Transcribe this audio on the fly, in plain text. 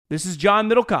This is John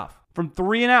Middlecoff from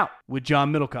 3 and Out with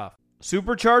John Middlecoff.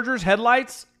 Superchargers,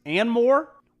 headlights, and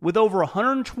more. With over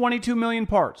 122 million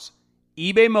parts,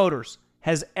 eBay Motors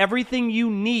has everything you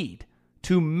need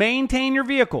to maintain your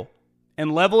vehicle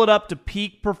and level it up to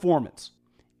peak performance.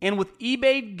 And with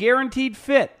eBay Guaranteed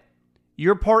Fit,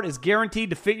 your part is guaranteed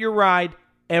to fit your ride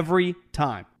every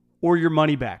time or your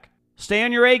money back. Stay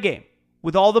on your A game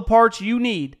with all the parts you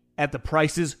need at the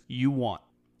prices you want.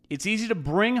 It's easy to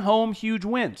bring home huge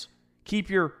wins. Keep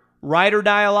your ride or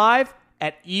die alive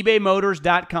at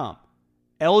ebaymotors.com.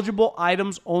 Eligible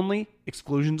items only.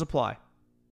 Exclusions apply.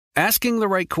 Asking the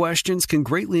right questions can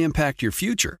greatly impact your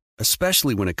future,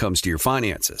 especially when it comes to your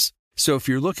finances. So if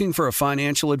you're looking for a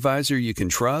financial advisor you can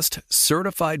trust,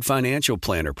 certified financial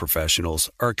planner professionals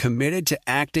are committed to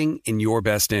acting in your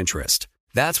best interest.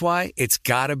 That's why it's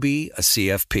got to be a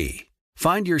CFP.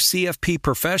 Find your CFP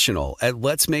professional at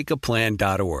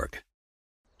letsmakeaplan.org.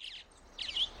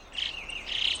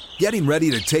 Getting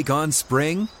ready to take on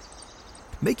spring?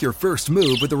 Make your first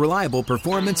move with the reliable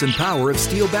performance and power of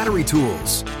Steel battery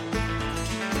tools.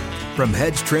 From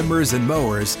hedge trimmers and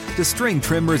mowers to string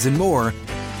trimmers and more,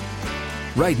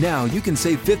 right now you can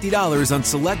save $50 on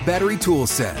select battery tool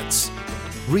sets.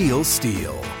 Real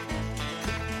Steel.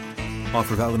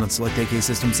 Offer valid on select AK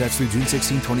system sets through June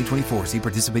 16, 2024. See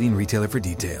participating retailer for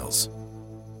details.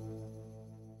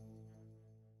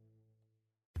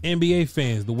 NBA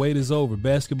fans, the wait is over.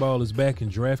 Basketball is back,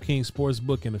 and DraftKings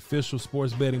Sportsbook, an official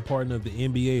sports betting partner of the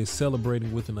NBA, is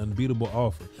celebrating with an unbeatable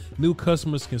offer. New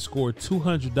customers can score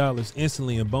 $200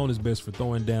 instantly in bonus bets for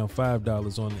throwing down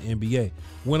 $5 on the NBA.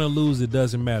 Win or lose, it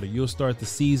doesn't matter. You'll start the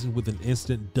season with an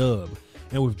instant dub.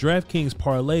 And with DraftKings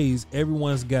parlays,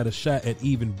 everyone's got a shot at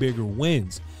even bigger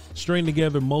wins. String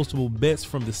together multiple bets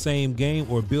from the same game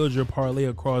or build your parlay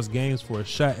across games for a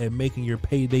shot at making your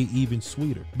payday even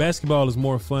sweeter. Basketball is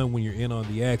more fun when you're in on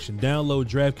the action. Download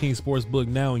DraftKings Sportsbook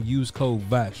now and use code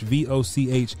VOCH,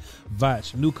 V-O-C-H,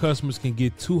 VOCH. New customers can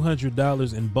get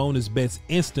 $200 in bonus bets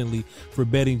instantly for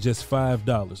betting just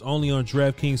 $5. Only on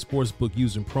DraftKings Sportsbook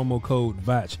using promo code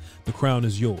VOCH. The crown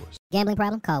is yours. Gambling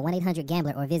problem? Call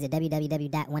 1-800-GAMBLER or visit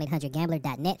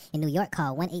www.1800gambler.net. In New York,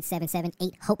 call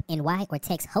 1-877-8-HOPE-NY or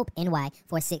text HOPE-NY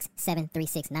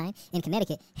 467-3669. In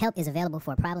Connecticut, help is available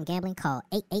for problem gambling. Call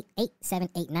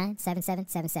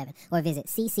 888-789-7777 or visit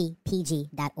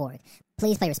ccpg.org.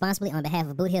 Please play responsibly on behalf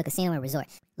of Boot Hill Casino and Resort.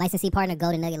 Licensee partner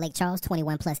Golden Nugget Lake Charles,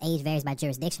 21 plus, age varies by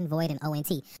jurisdiction, void in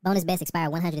ONT. Bonus bets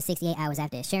expire 168 hours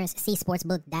after issuance. See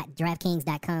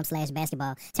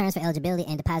sportsbook.draftkings.com/basketball. Terms for eligibility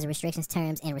and deposit restrictions,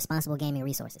 terms, and responsible gaming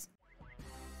resources.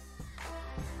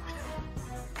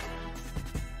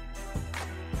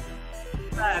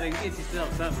 And get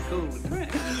yourself something cool to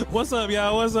drink. What's up,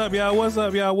 y'all? What's up, y'all? What's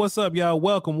up, y'all? What's up, y'all?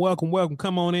 Welcome.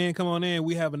 Come on in.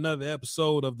 We have another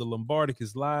episode of the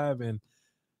Lombardicus Live, and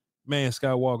man,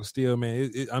 Skywalker still,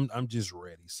 man, I'm just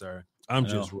ready, sir. I'm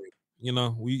just ready. You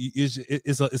know,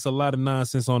 it's a lot of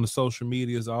nonsense on the social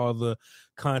medias. All the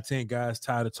content guys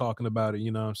tired of talking about it. You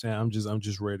know what I'm saying? I'm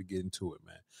just ready to get into it,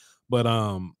 man. But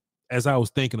as I was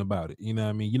thinking about it, you know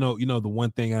what I mean? You know, the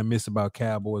one thing I miss about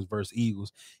Cowboys versus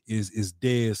Eagles is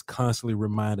Dez constantly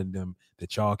reminding them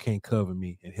that y'all can't cover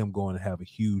me and him going to have a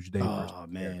huge day. Oh,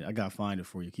 man, I got to find it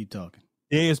for you. Keep talking.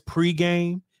 Dez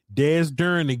pregame, Dez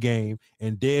during the game,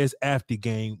 and Dez after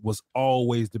game was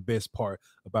always the best part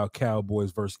about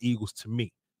Cowboys versus Eagles to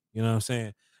me. You know what I'm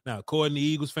saying? Now, according to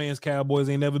Eagles fans, Cowboys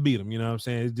ain't never beat them. You know what I'm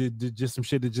saying? It's just some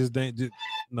shit that just ain't.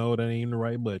 No, that ain't the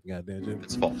right button. Goddamn,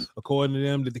 it's false. According to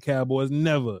them, that the Cowboys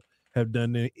never have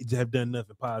done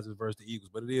nothing positive versus the Eagles.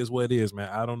 But it is what it is, man.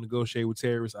 I don't negotiate with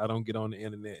terrorists. I don't get on the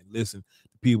internet and listen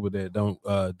to people that don't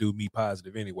do me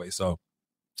positive anyway. So,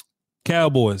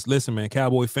 Cowboys, listen, man.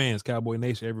 Cowboy fans, Cowboy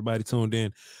Nation, everybody tuned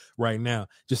in right now.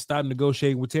 Just stop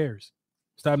negotiating with terrorists.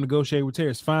 Stop negotiating with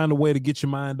terrorists. Find a way to get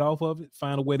your mind off of it.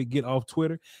 Find a way to get off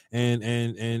Twitter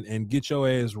and get your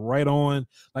ass right on.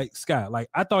 Like Scott, like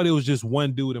I thought it was just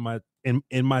one dude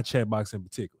in my chat box in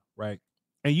particular, right?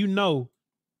 And you know,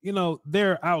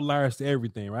 there are outliers to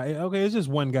everything, right? Okay, it's just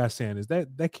one guy saying this.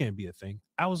 That can't be a thing.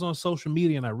 I was on social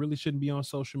media and I really shouldn't be on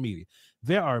social media.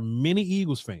 There are many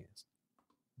Eagles fans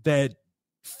that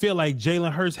feel like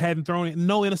Jalen Hurts hadn't thrown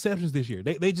no interceptions this year.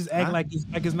 They just act like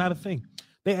it's not a thing.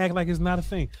 They act like it's not a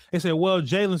thing. They say, well,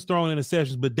 Jalen's throwing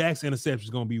interceptions, but Dak's interception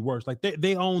is going to be worse. Like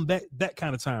they own that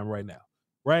kind of time right now,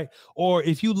 right? Or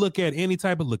if you look at any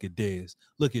type of look at Dez.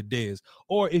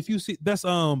 Or if you see that's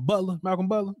Butler, Malcolm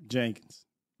Butler, Jenkins,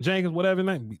 whatever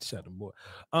name. Beat shut him, boy.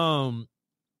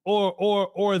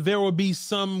 Or there will be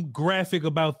some graphic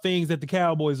about things that the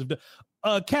Cowboys have done.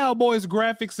 Cowboys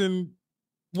graphics and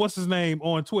what's his name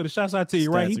on Twitter. Shouts out to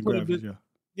you, Stats right? he put graphics,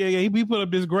 Yeah, he put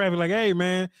up this graphic like, hey,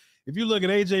 man, if you look at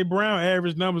A.J. Brown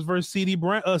average numbers versus C.D.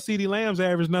 Lamb's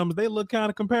average numbers, they look kind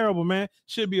of comparable, man.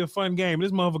 Should be a fun game.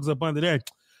 This motherfucker's up under there.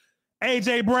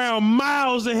 A.J. Brown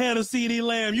miles ahead of C.D.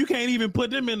 Lamb. You can't even put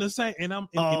them in the same. And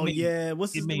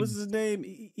What's his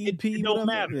name? EP. It don't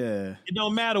matter. Yeah, it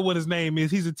don't matter what his name is.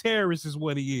 He's a terrorist, is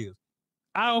what he is.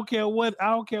 I don't care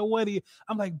what he.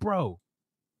 I'm like, bro,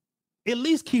 at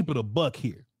least keep it a buck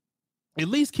here. At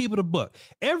least keep it a buck.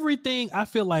 Everything I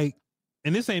feel like,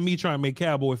 and this ain't me trying to make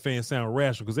Cowboy fans sound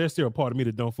rational because there's still a part of me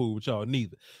that don't fool with y'all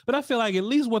neither. But I feel like at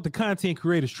least what the content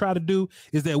creators try to do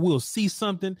is that we'll see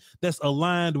something that's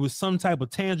aligned with some type of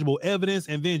tangible evidence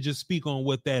and then just speak on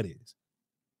what that is.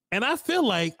 And I feel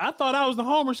like I thought I was the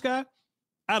homer, Sky.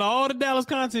 Out of all the Dallas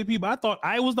content people, I thought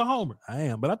I was the homer. I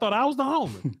am, but I thought I was the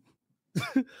homer.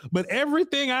 But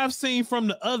everything I've seen from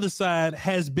the other side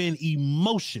has been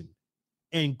emotion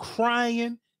and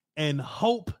crying and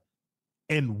hope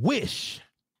and wish.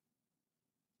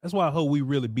 That's why I hope we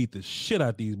really beat the shit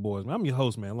out these boys. I'm your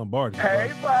host, man, Lombardi.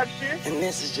 Hey, buddy. And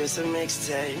this is just a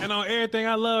mixtape. And on everything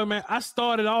I love, man, I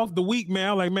started off the week,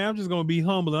 man. I'm like, man, I'm just gonna be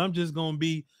humble. I'm just gonna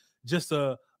be just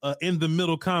a in the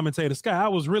middle commentator. Sky, I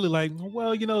was really like,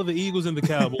 well, you know, the Eagles and the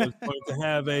Cowboys are going to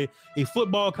have a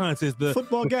football contest, the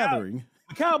football gathering.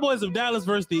 The Cowboys of Dallas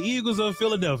versus the Eagles of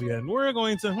Philadelphia. And we're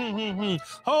going to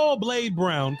Blade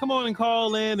Brown. Come on and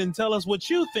call in and tell us what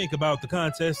you think about the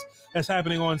contest that's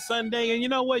happening on Sunday. And you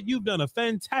know what? You've done a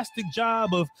fantastic job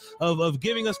of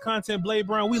giving us content, Blade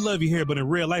Brown. We love you here, but in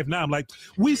real life now, I'm like,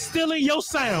 we stealing your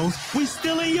sounds. We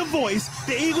stealing your voice.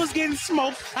 The Eagles getting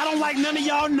smoked. I don't like none of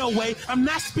y'all, no way. I'm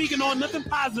not speaking on nothing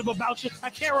positive about you. I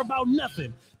care about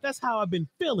nothing. That's how I've been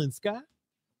feeling, Scott.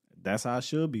 That's how it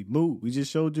should be. Mood. We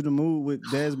just showed you the mood with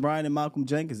Dez Bryant and Malcolm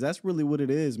Jenkins. That's really what it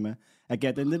is, man. Like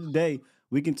at the end of the day,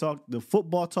 we can talk. The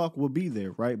football talk will be there,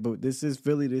 right? But this is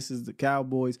Philly. This is the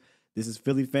Cowboys. This is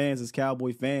Philly fans. It's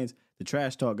Cowboy fans. The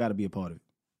trash talk got to be a part of it.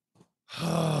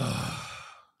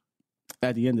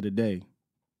 At the end of the day,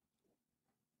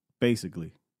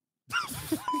 basically.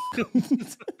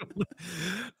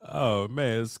 Oh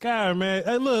man, Sky, man.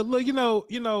 Hey, look.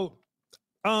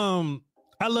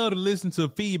 I love to listen to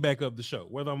feedback of the show,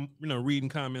 whether I'm, reading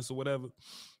comments or whatever.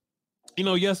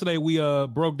 Yesterday we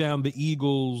broke down the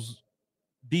Eagles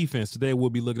defense. Today we'll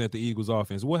be looking at the Eagles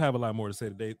offense. We'll have a lot more to say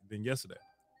today than yesterday.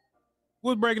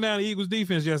 We were breaking down the Eagles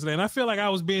defense yesterday, and I feel like I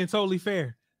was being totally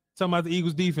fair talking about the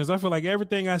Eagles defense. I feel like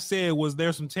everything I said was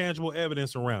there's some tangible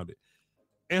evidence around it.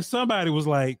 And somebody was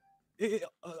like,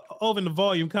 over in the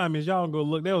volume comments, y'all go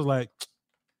look, they was like,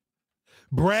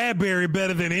 Bradbury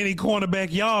better than any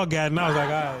cornerback y'all got. And I was like,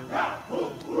 all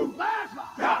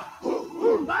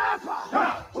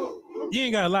right. You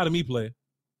ain't got a lot of me play.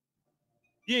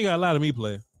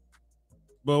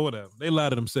 But whatever. They lie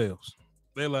to themselves.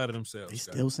 They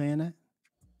still saying that?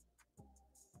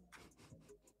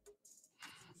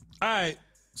 All right.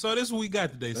 So this is what we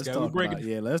got today, Scott.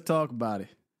 Let's talk about it.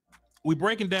 We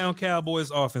breaking down Cowboys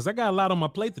offense. I got a lot on my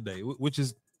plate today, which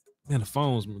is, man, the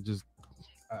phones just,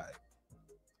 all right.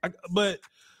 But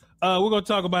we're going to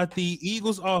talk about the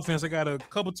Eagles offense. I got a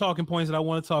couple talking points that I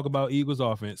want to talk about Eagles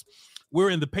offense.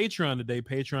 We're in the Patreon today,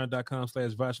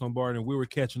 patreon.com/Voch Lombardi, and we were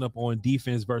catching up on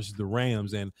defense versus the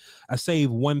Rams. And I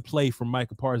saved one play from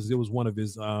Micah Parsons. It was one of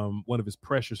his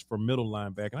pressures for middle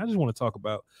linebacker. And I just want to talk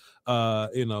about,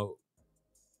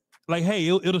 hey,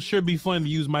 it'll sure be fun to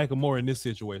use Micah more in this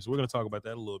situation. We're going to talk about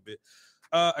that a little bit.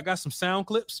 I got some sound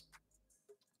clips.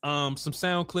 Some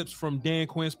sound clips from Dan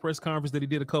Quinn's press conference that he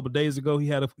did a couple of days ago. He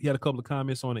had a couple of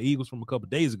comments on the Eagles from a couple of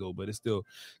days ago, but it's still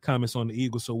comments on the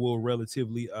Eagles, so we'll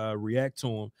relatively react to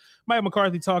them. Mike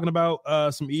McCarthy talking about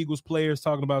some Eagles players,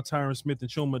 talking about Tyron Smith and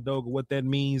Chuma Doga, what that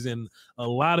means, and a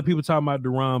lot of people talking about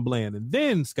Deron Bland. And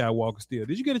then Skywalker Steele.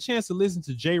 Did you get a chance to listen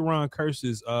to J. Ron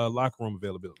Kearse's locker room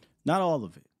availability? Not all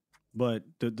of it, but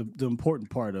the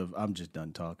important part of I'm just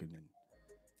done talking. And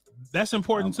that's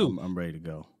important too. I'm ready to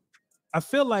go. I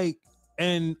feel like,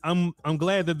 and I'm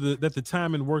glad that the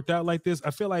timing worked out like this.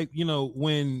 I feel like,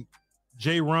 when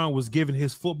J. Ron was giving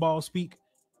his football speak,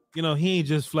 he ain't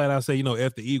just flat out say,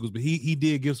 F the Eagles, but he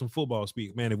did give some football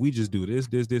speak. Man, if we just do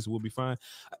this, we'll be fine.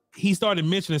 He started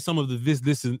mentioning some of the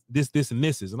this, and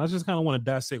thises. And I just kind of want to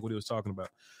dissect what he was talking about,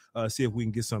 see if we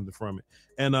can get something from it.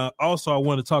 And also I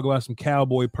want to talk about some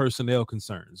Cowboy personnel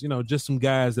concerns, just some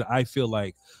guys that I feel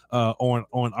like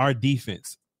on our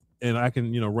defense. And I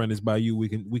can, run this by you. We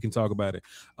can talk about it.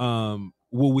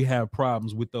 Will we have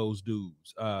problems with those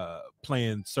dudes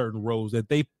playing certain roles that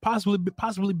they possibly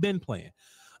been playing?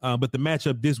 But the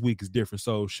matchup this week is different.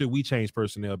 So should we change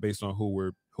personnel based on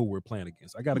who we're playing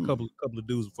against? I got a couple of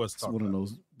dudes for us to talk about. One of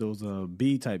those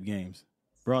B type games.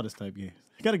 Broadest type game.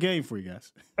 I got a game for you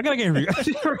guys. I got a game for you.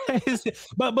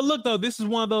 but look though, this is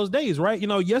one of those days, right?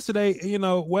 Yesterday,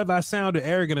 whether I sounded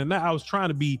arrogant or not, I was trying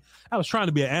to be an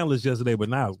analyst yesterday, but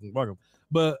now welcome.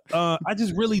 But I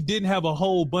just really didn't have a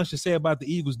whole bunch to say about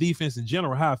the Eagles defense in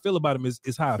general. How I feel about them is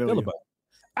how I feel about it.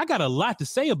 I got a lot to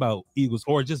say about Eagles,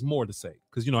 or just more to say,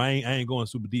 because I ain't going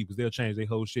super deep because they'll change their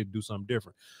whole shit and do something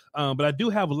different. But I do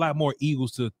have a lot more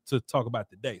Eagles to talk about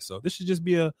today. So this should just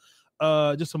be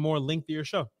just a more lengthier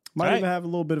show. Might even have a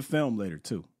little bit of film later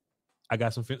too. I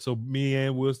got some. So me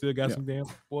and Will still got some damn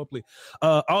foreplay.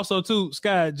 Also, too,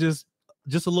 Sky, just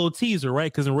a little teaser, right?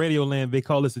 Because in Radio Land they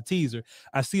call this a teaser.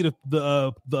 I see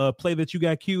the play that you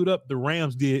got queued up. The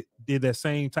Rams did that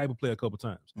same type of play a couple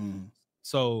times.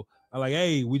 So I'm like,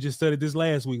 hey, we just studied this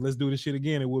last week. Let's do this shit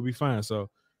again, and we'll be fine. So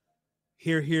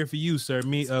here for you, sir.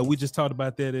 We just talked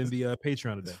about that in the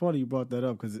Patreon today. It's funny you brought that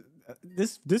up because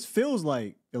this feels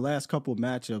like the last couple of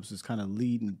matchups is kind of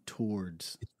leading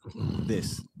towards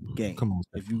this game. Come on,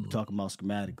 if you talk about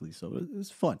schematically, so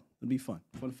it's fun. It'll be fun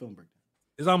film breakdown.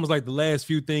 It's almost like the last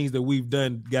few things that we've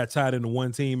done got tied into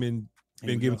one team and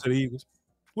been given to the Eagles.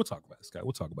 We'll talk about it, Scott.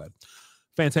 We'll talk about it.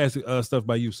 Fantastic stuff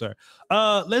by you, sir.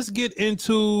 Let's get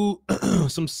into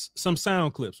some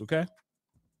sound clips, okay?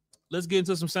 Let's get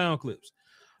into some sound clips.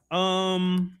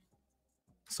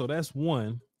 So that's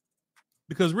one.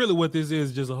 Because really what this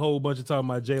is just a whole bunch of talking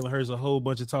about Jalen Hurts, a whole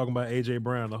bunch of talking about A.J.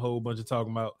 Brown, a whole bunch of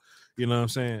talking about, you know what I'm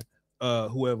saying,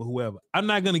 whoever. I'm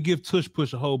not going to give Tush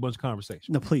Push a whole bunch of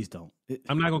conversation. No, please don't.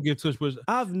 I'm not going to give Tush Push.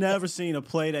 I've never seen a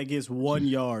play that gets 1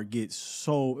 yard it's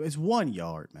 1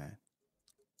 yard, man.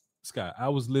 Scott, I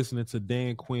was listening to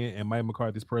Dan Quinn and Mike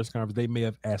McCarthy's press conference. They may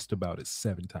have asked about it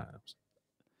 7 times.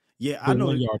 Yeah, I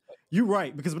know. You're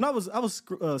right, because when I was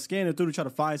scanning through to try to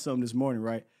find something this morning,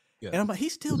 right? Yeah. And I'm like,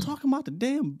 he's still talking about the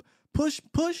damn push, the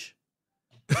push.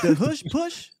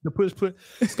 The push.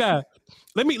 Scott,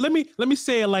 let me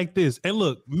say it like this. And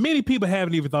look, many people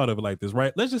haven't even thought of it like this,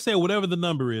 right? Let's just say whatever the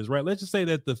number is, right? Let's just say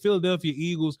that the Philadelphia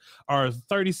Eagles are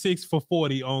 36 for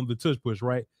 40 on the tush push,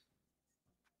 right?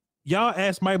 Y'all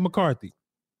asked Mike McCarthy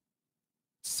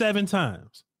 7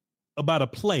 times about a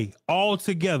play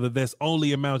altogether that's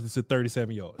only amounted to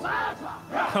 37 yards.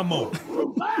 Come on.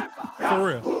 For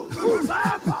real.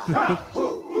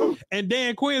 And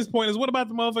Dan Quinn's point is, what about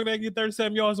the motherfucker that get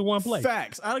 37 yards in one play?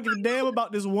 Facts. I don't give a damn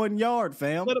about this 1 yard,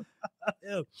 fam. You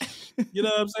know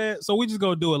what I'm saying? So we just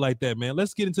gonna do it like that, man.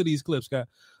 Let's get into these clips, Scott.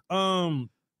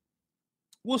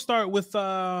 We'll start with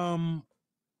we'll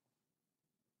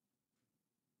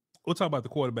talk about the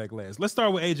quarterback last. Let's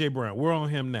start with A.J. Brown. We're on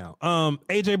him now.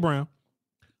 A.J. Brown,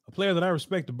 a player that I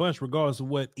respect a bunch, regardless of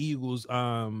what Eagles,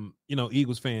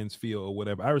 Eagles fans feel or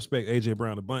whatever. I respect A.J.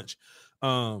 Brown a bunch.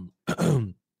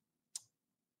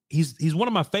 He's one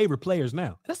of my favorite players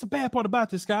now. That's the bad part about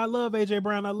this guy. I love A.J.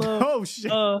 Brown. I love. Oh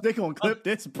shit! They gonna clip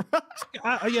this, bro.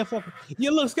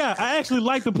 Look, Scott. I actually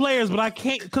like the players, but I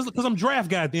can't because I'm draft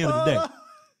guy at the end of the day.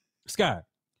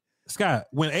 Scott,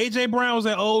 when A.J. Brown was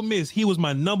at Ole Miss, he was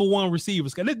my number 1 receiver.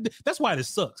 Scott, that's why this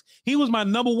sucks. He was my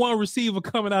number 1 receiver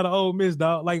coming out of Ole Miss,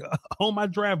 dog, like on my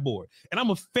draft board. And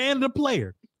I'm a fan of the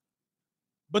player.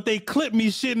 But they clipped me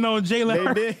shitting on Jalen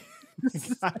Hurts.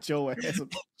 Got your ass.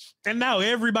 And now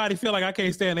everybody feel like I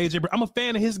can't stand A.J. Brown. I'm a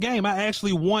fan of his game. I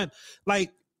actually want,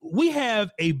 we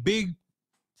have a big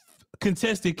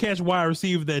contested catch wide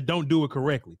receiver that don't do it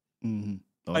correctly.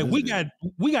 Mm-hmm.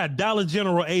 We got Dollar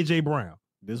General A.J. Brown.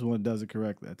 This one does it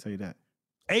correctly. I'll tell you that.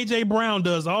 A.J. Brown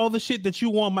does all the shit that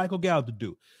you want Michael Gallup to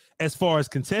do. As far as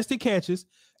contested catches,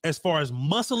 as far as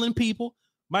muscling people,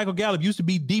 Michael Gallup used to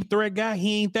be deep threat guy.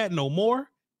 He ain't that no more.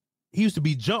 He used to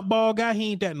be jump ball guy.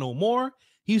 He ain't that no more.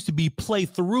 He used to be play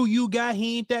through you guy.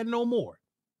 He ain't that no more.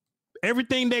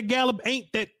 Everything that Gallup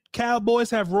ain't that Cowboys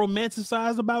have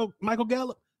romanticized about Michael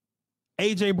Gallup,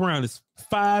 A.J. Brown is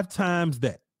 5 times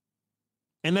that.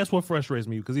 And that's what frustrates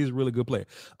me because he's a really good player.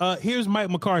 Here's Mike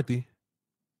McCarthy.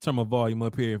 Turn my volume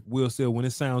up here. Will still, when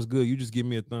it sounds good, you just give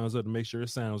me a thumbs up to make sure it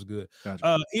sounds good.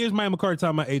 Gotcha. Here's Mike McCarthy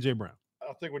talking about A.J. Brown.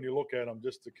 I think when you look at him,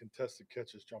 just the contested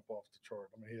catches jump off the chart.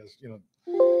 I mean, he has,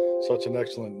 such an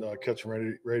excellent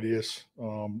catching radius.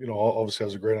 Obviously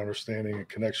has a great understanding and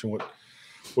connection with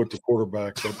the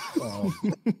quarterback. But I was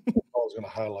going to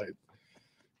highlight,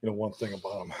 one thing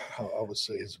about him. I would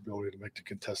say his ability to make the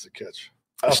contested catch.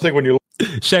 I think when you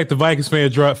Shaq, the Vikings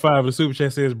fan, dropped 5 in the super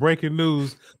chat, says breaking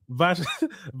news: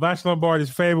 Voch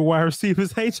Lombardi's favorite wide receiver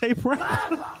is A.J.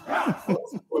 Brown.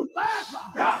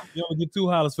 You don't get 2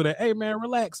 hollers for that. Hey man,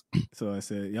 relax. So I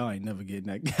said, y'all ain't never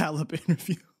getting that Gallup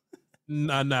interview.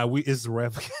 Nah, it's a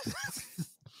rap.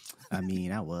 I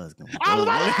mean, I was gonna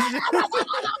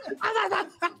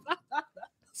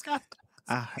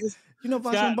You know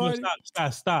Voch Sky, Lombardi? no,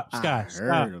 stop. I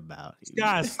heard about it.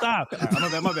 Sky, stop. All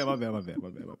right, my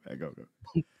bad. Go.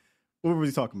 What were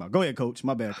we talking about? Go ahead, coach.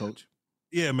 My bad, coach.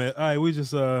 Yeah, man. All right, we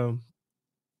just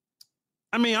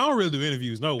I mean, I don't really do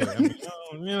interviews, no way.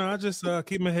 I mean, I just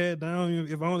keep my head down.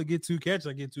 If I only get 2 catches,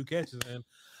 I get 2 catches, and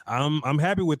I'm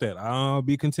happy with that. I'll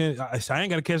be content. I ain't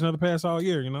got to catch another pass all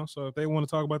year, So if they want to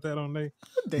talk about that on their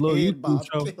little YouTube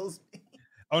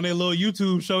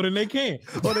show, then they can.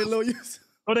 On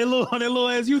their little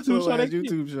ass YouTube show,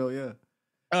 YouTube show, yeah.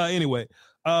 Anyway,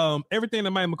 everything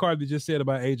that Mike McCarthy just said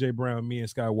about AJ Brown, me and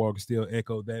Skywalker still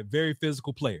echo that. Very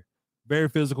physical player.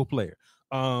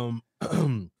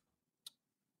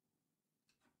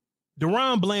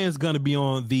 DaRon Bland's going to be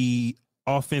on the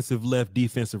offensive left,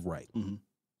 defensive right. Mm-hmm.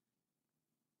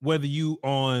 Whether you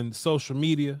on social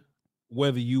media,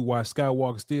 whether you watch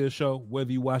Skywalker Steel show,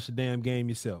 whether you watch the damn game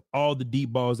yourself, all the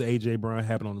deep balls that AJ Brown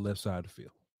happen on the left side of the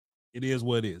field. It is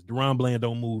what it is. DaRon Bland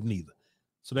don't move neither.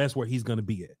 So that's where he's going to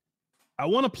be at. I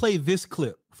want to play this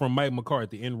clip from Mike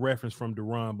McCarthy in reference from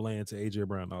DaRon Bland to AJ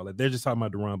Brown and all that. They're just talking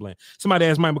about DaRon Bland. Somebody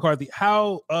asked Mike McCarthy,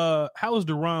 how is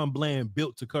DaRon Bland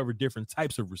built to cover different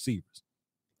types of receivers?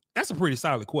 That's a pretty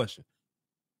solid question.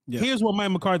 Yeah. Here's what Mike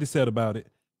McCarthy said about it,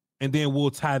 and then we'll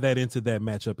tie that into that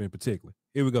matchup in particular.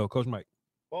 Here we go, Coach Mike.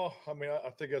 Well, I mean, I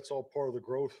think that's all part of the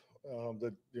growth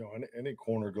that any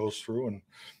corner goes through, and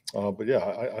but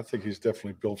yeah, I think he's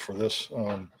definitely built for this.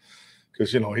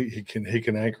 Because he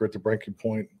can anchor at the breaking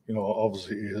point.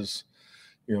 Obviously his,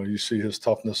 you see his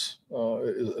toughness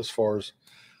as far as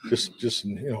just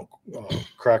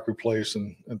crack replace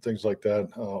and things like that.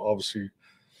 Obviously,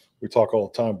 we talk all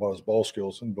the time about his ball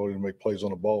skills and ability to make plays on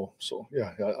the ball. So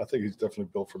yeah, I think he's definitely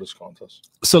built for this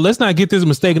contest. So let's not get this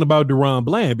mistaken about DaRon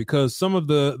Bland, because some of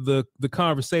the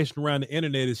conversation around the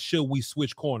internet is, should we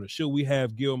switch corners? Should we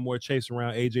have Gilmore chase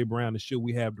around AJ Brown, and should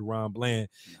we have DaRon Bland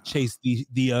chase the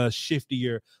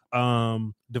shiftier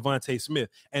Devontae Smith?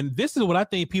 And this is what I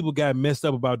think people got messed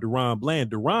up about DaRon Bland.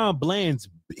 DaRon Bland's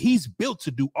he's built to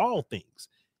do all things.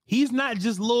 He's not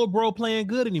just little bro playing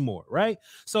good anymore, right?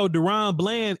 So DaRon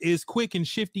Bland is quick and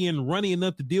shifty and runny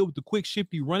enough to deal with the quick,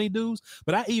 shifty, runny dudes.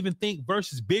 But I even think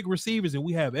versus big receivers, and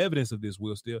we have evidence of this,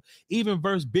 Will, still, even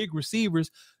versus big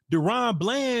receivers, DaRon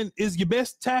Bland is your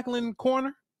best tackling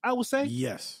corner, I would say.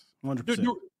 Yes,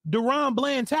 100%. DaRon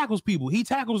Bland tackles people. He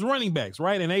tackles running backs,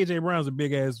 right? And AJ Brown's a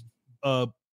big-ass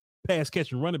pass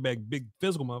catching running back, big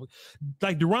physical motherfucker.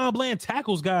 Like DaRon Bland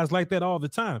tackles guys like that all the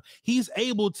time. He's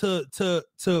able to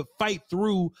fight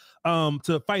through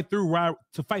wide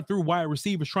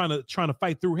receivers trying to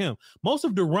fight through him. Most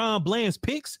of DaRon Bland's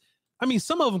picks, I mean,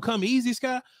 some of them come easy,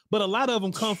 Scott, but a lot of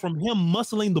them come from him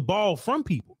muscling the ball from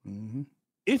people. Mm-hmm.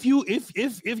 If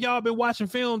y'all been watching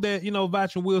film that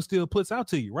Voch and Will still puts out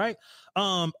to you, right?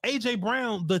 AJ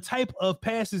Brown, the type of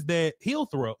passes that he'll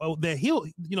throw, that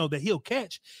he'll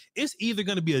catch, it's either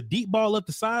going to be a deep ball up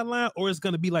the sideline or it's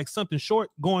going to be like something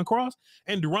short going across.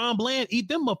 And DaRon Bland eat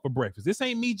them up for breakfast. This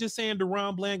ain't me just saying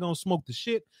DaRon Bland gonna smoke the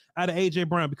shit out of AJ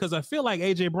Brown, because I feel like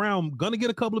AJ Brown gonna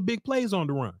get a couple of big plays on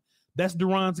the run. That's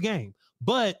DaRon's game.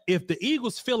 But if the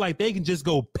Eagles feel like they can just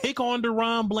go pick on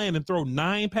DaRon Bland and throw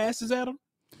 9 passes at him,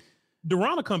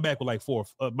 DaRon will come back with like 4,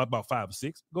 about 5 or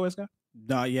 6. Go ahead, Scott.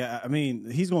 No, yeah, I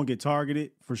mean, he's going to get targeted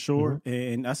for sure.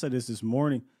 Mm-hmm. And I said this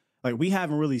morning, like, we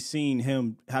haven't really seen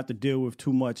him have to deal with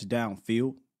too much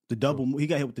downfield. He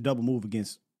got hit with the double move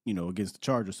against the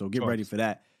Chargers, so get ready for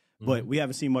that. Mm-hmm. But we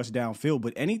haven't seen much downfield.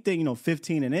 But anything,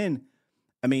 15 and in,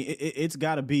 I mean, it's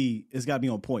got to be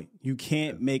on point. You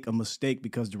can't make a mistake,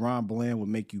 because DaRon Bland will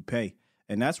make you pay.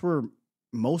 And that's where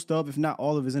most of, if not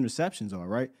all of his interceptions are,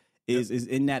 right? Is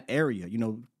in that area.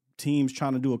 Teams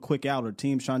trying to do a quick out, or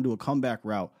teams trying to do a comeback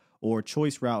route or a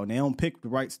choice route, and they don't pick the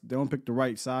right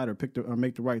side or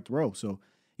make the right throw. So,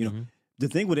 the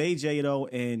thing with AJ though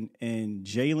and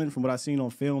Jalen, from what I've seen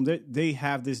on film, they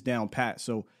have this down pat.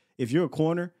 So if you're a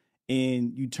corner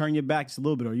and you turn your back just a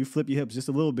little bit, or you flip your hips just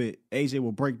a little bit, AJ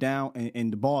will break down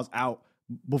and the ball's out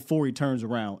before he turns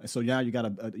around. And so now you got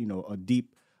a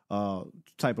deep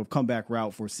type of comeback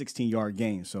route for a 16-yard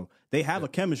gain. So they have a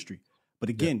chemistry. But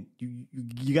again,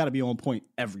 you got to be on point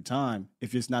every time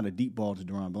if it's not a deep ball to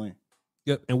DaRon Bland.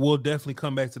 Yep, and we'll definitely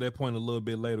come back to that point a little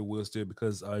bit later, Will, still,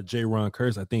 because J-Ron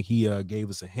Curse, I think he gave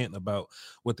us a hint about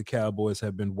what the Cowboys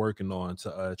have been working on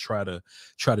to try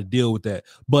to deal with that.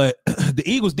 But the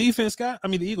Eagles defense, Scott, I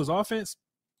mean the Eagles offense,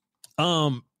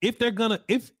 if they're gonna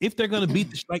beat if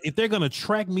they're gonna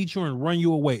track meet you and run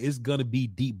you away, it's gonna be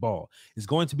deep ball. It's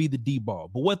going to be the deep ball.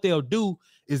 But what they'll do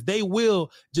is they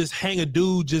will just hang a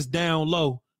dude just down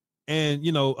low, and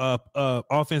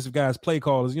offensive guys, play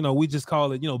callers, we just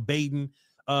call it baiting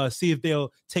see if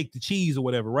they'll take the cheese or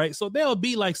whatever, right? So they'll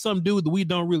be like some dude that we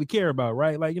don't really care about,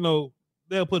 right? Like,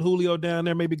 they'll put Julio down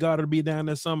there, maybe Goddard will be down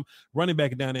there, some running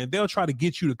back down there, and they'll try to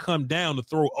get you to come down to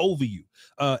throw over you.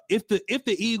 If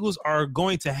the Eagles are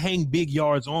going to hang big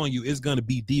yards on you, it's going to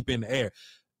be deep in the air.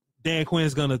 Dan Quinn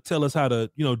is going to tell us how to,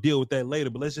 deal with that later,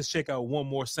 but let's just check out one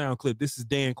more sound clip. This is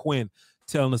Dan Quinn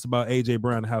telling us about A.J.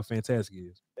 Brown and how fantastic he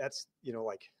is. That's,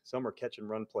 like some are catch and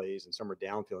run plays and some are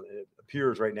downfield. And it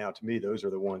appears right now to me, those are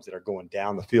the ones that are going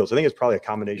down the field. So I think it's probably a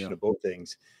combination of both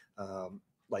things.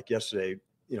 Like yesterday,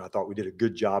 I thought we did a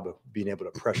good job of being able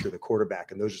to pressure the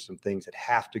quarterback. And those are some things that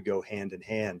have to go hand in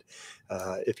hand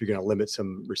if you're going to limit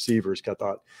some receivers. I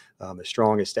thought as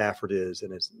strong as Stafford is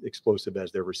and as explosive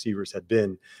as their receivers had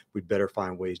been, we'd better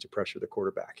find ways to pressure the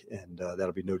quarterback. And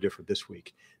that'll be no different this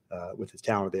week. With the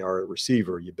talent they are at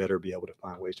receiver, you better be able to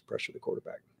find ways to pressure the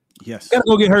quarterback. Yes. You got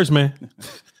to go get Hurts, man.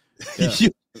 Yeah. you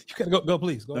got to go,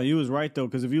 please. Go no, you was right, though,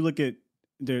 because if you look at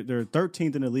they're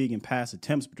 13th in the league in pass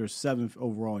attempts, but they're 7th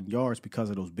overall in yards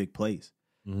because of those big plays.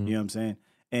 Mm-hmm. You know what I'm saying?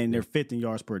 And they're 5th in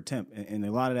yards per attempt. And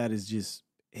a lot of that is just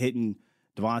hitting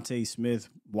Devontae Smith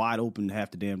wide open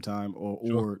half the damn time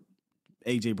or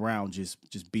A.J. Brown just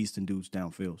beasting dudes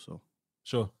downfield. So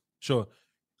Sure.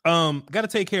 Got to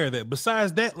take care of that.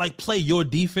 Besides that, like, play your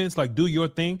defense, like, do your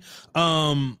thing.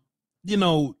 DeAndre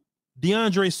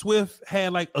Swift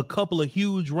had like a couple of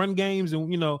huge run games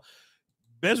and,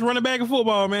 best running back in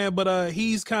football, man. But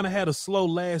he's kind of had a slow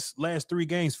last 3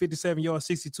 games, 57 yards,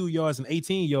 62 yards, and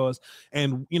 18 yards.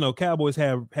 And, Cowboys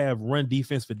have run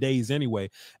defense for days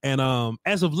anyway. And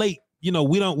as of late, we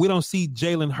don't see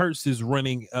Jalen Hurts'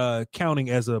 running counting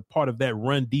as a part of that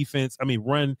run defense. I mean,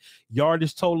 run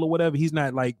yardage total or whatever. He's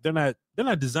not like they're not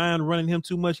designed running him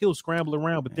too much. He'll scramble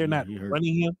around, but they're not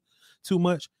running him too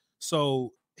much.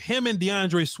 So him and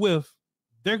DeAndre Swift,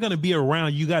 they're going to be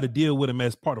around. You got to deal with them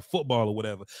as part of football or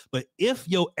whatever. But if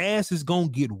your ass is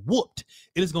going to get whooped,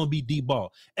 it is going to be deep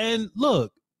ball. And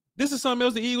look, this is something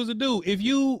else the Eagles will do. If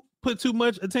you put too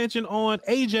much attention on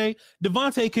AJ,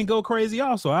 Devontae can go crazy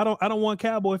also. I don't want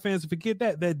Cowboy fans to forget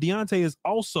that Deontay is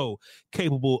also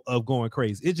capable of going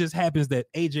crazy. It just happens that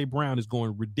AJ Brown is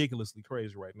going ridiculously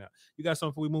crazy right now. You got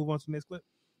something before we move on to the next clip?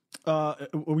 Are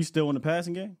we still in the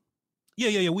passing game?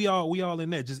 Yeah. We all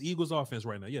in that. Just Eagles offense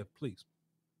right now. Yeah, please.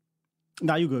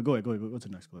 Nah, you good. Go ahead. Go to the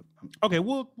next clip. Okay,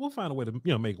 we'll find a way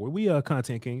to make it work. We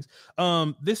content kings.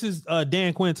 This is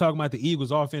Dan Quinn talking about the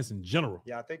Eagles offense in general.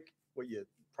 Yeah, I think what you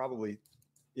probably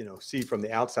see from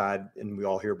the outside, and we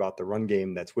all hear about the run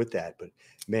game that's with that. But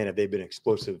man, have they been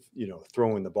explosive?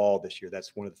 Throwing the ball this year.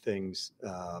 That's one of the things.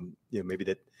 Maybe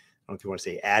that I don't know if you want to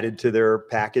say added to their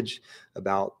package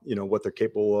about what they're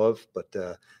capable of, but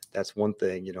that's one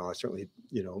thing. I certainly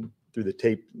through the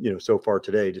tape, so far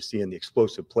today, just seeing the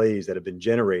explosive plays that have been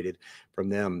generated from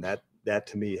them, that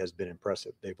to me has been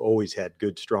impressive. They've always had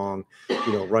good, strong,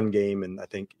 run game. And I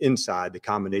think inside the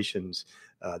combinations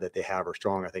that they have are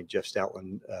strong. I think Jeff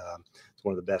Stoutland is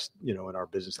one of the best, in our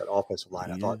business at offensive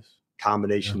line. I thought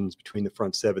combinations between the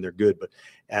front seven, they're good, but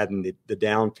adding the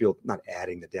downfield, not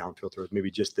adding the downfield throws,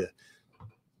 maybe just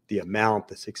the amount,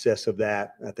 the success of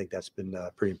that. I think that's been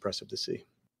pretty impressive to see.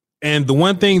 And the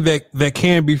one thing that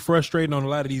can be frustrating on a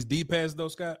lot of these deep passes, though,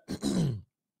 Scott,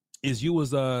 is you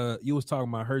was talking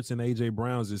about Hurts and AJ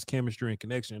Brown's chemistry and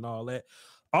connection and all that.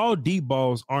 All deep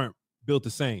balls aren't built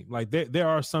the same. Like there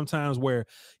are some times where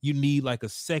you need like a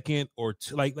second or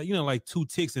two, like 2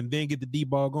 ticks and then get the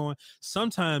deep ball going.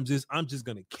 Sometimes I'm just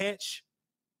gonna catch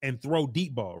and throw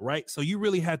deep ball, right? So you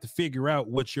really have to figure out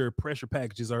what your pressure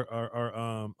packages are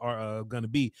going to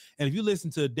be. And if you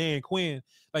listen to Dan Quinn,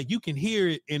 like you can hear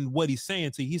it in what he's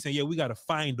saying to you. He's saying, yeah, we got to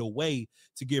find a way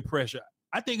to get pressure.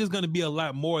 I think it's going to be a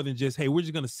lot more than just, hey, we're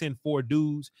just going to send 4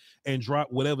 dudes and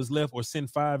drop whatever's left, or send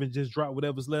 5 and just drop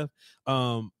whatever's left.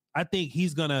 I think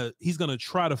he's gonna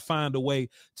try to find a way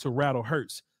to rattle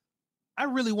Hurts. I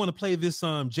really want to play this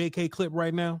JK clip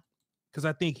right now, because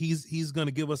I think he's going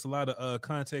to give us a lot of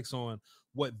context on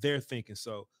what they're thinking.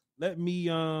 So let me,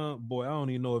 I don't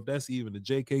even know if that's even the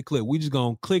JK clip. We just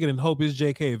going to click it and hope it's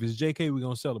JK. If it's JK, we're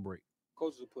going to celebrate.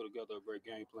 Coaches have put together a great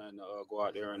game plan to go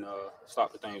out there and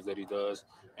stop the things that he does.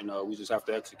 And we just have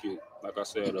to execute. Like I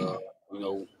said,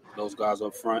 those guys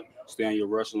up front, stay in your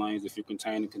rush lanes. If you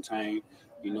contain.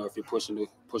 If you're pushing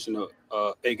the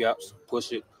A-gaps,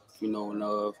 push it.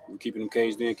 And keeping them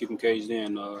caged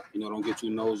in, don't get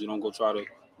too nosy. Don't go try to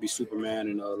be Superman.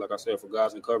 And like I said, for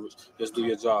guys in coverage, just do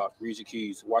your job. Read your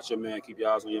keys. Watch your man. Keep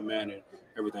your eyes on your man, and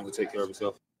everything will take care of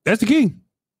itself. That's the key.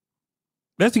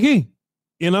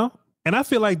 And I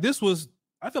feel like this was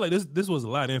I feel like this was a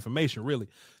lot of information, really,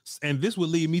 and this would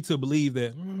lead me to believe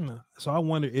that. So I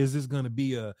wonder, is this going to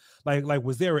be a like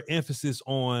was there an emphasis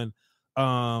on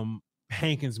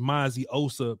Hankins, Mozzie,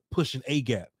 Osa pushing a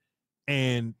gap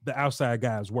and the outside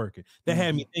guys working? That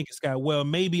had me thinking, Scott. Well,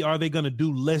 maybe are they going to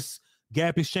do less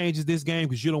gap exchanges this game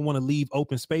because you don't want to leave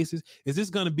open spaces? Is this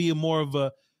going to be more of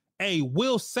a, hey,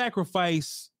 we'll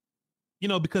sacrifice,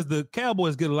 because the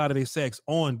Cowboys get a lot of their sacks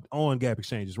on gap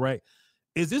exchanges, right?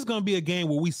 Is this going to be a game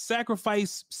where we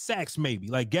sacrifice sacks, maybe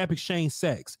like gap exchange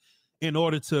sacks, in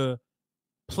order to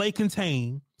play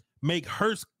contain, make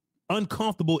Hurts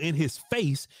uncomfortable in his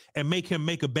face, and make him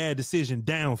make a bad decision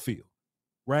downfield,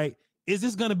 right? Is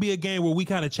this going to be a game where we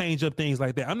kind of change up things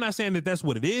like that? I'm not saying that that's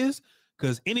what it is,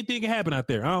 because anything can happen out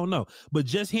there. I don't know. But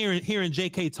just hearing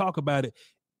JK talk about it,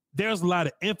 there's a lot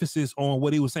of emphasis on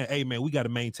what he was saying. Hey, man, we got to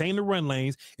maintain the run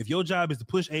lanes. If your job is to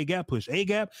push a gap.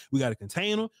 We got to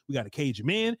contain them. We got to cage him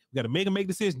in. We got to make him make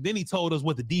decisions. Then he told us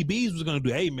what the DBs was going to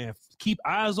do. Hey, man, keep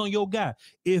eyes on your guy.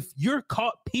 If you're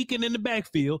caught peeking in the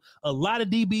backfield, a lot of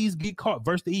DBs get caught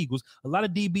versus the Eagles. A lot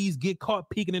of DBs get caught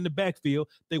peeking in the backfield.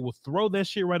 They will throw that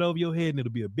shit right over your head, and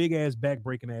it'll be a big-ass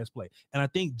back-breaking-ass play. And I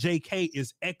think JK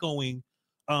is echoing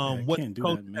what can't do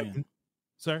coach that, man.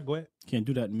 Sir, go ahead. Can't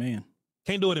do that, man.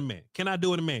 Can't do it in man. Can I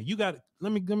do it in man? You got it.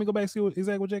 Let me go back and see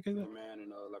exactly what JK said. Man,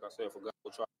 and like I said, for guys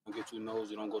to try to get too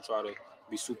nosy, don't go try to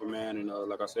be Superman. And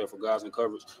like I said, for guys in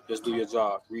coverage, just do your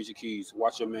job. Read your keys.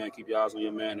 Watch your man. Keep your eyes on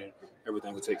your man, and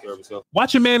everything will take care of itself.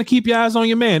 Watch your man and keep your eyes on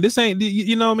your man. This ain't,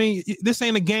 you know what I mean? This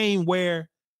ain't a game where,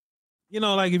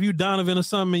 like if you Donovan or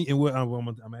something, and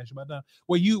I'm asking about that,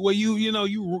 where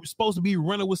you supposed to be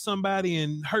running with somebody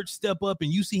and Hurts step up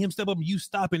and you see him step up and you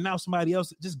stop, and now somebody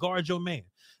else just guard your man.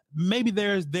 Maybe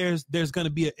there's going to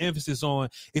be an emphasis on,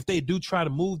 if they do try to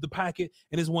move the pocket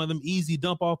and it's one of them easy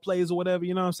dump off plays or whatever,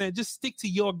 you know what I'm saying? Just stick to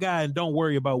your guy and don't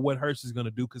worry about what Hurts is going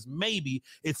to do, because maybe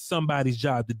it's somebody's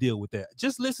job to deal with that.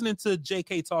 Just listening to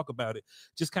JK talk about it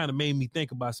just kind of made me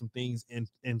think about some things in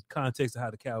context of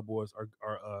how the Cowboys are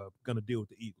going to deal with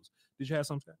the Eagles. Did you have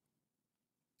something?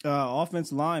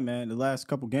 Offensive line, man, the last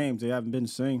couple games, they haven't been the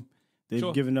same.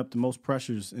 They've given up the most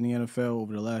pressures in the NFL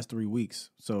over the last 3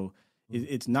 weeks. So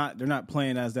it's not, they're not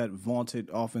playing as that vaunted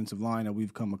offensive line that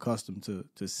we've come accustomed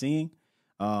to seeing.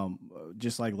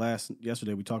 Just like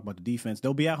yesterday, we talked about the defense.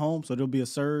 They'll be at home, so there'll be a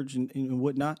surge and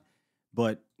whatnot.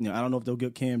 But I don't know if they'll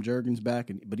get Cam Jurgens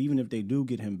back. But even if they do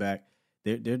get him back,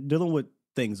 they're dealing with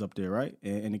things up there, right?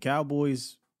 And the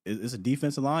Cowboys, it's a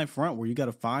defensive line front where you got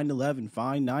to find 11,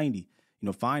 find 90,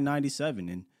 find 97.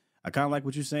 And I kind of like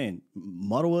what you're saying.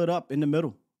 Muddle it up in the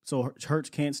middle so Hurts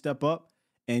can't step up,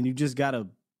 and you just got to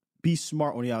be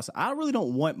smart on the outside. I really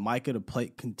don't want Micah to play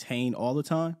contain all the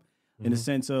time, in the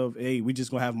sense of, hey, we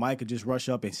just going to have Micah just rush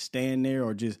up and stand there,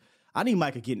 or I need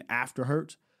Micah getting after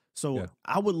Hurts. So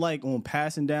I would like, on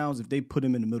passing downs, if they put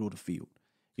him in the middle of the field,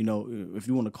 if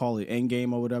you want to call it end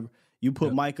game or whatever, you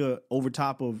put Micah over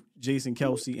top of Jason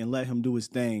Kelce and let him do his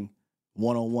thing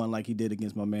one-on-one like he did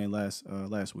against my man last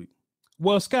week.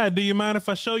 Well, Scott, do you mind if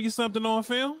I show you something on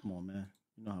film? Come on, man.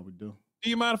 You know how we do. Do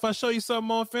you mind if I show you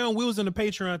something on film? We was in the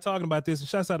Patreon talking about this, and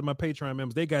shouts out to my Patreon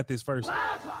members. They got this first.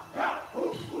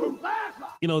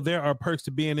 There are perks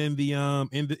to being in the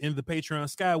Patreon.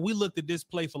 Sky, we looked at this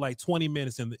play for like 20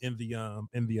 minutes in the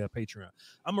Patreon.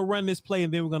 I'm gonna run this play,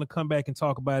 and then we're gonna come back and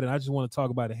talk about it. I just want to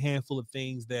talk about a handful of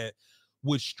things that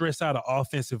would stress out an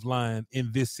offensive line in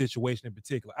this situation in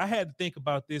particular. I had to think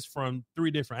about this from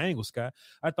 3 different angles, Scott.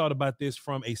 I thought about this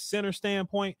from a center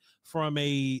standpoint, from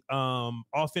a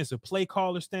offensive play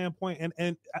caller standpoint,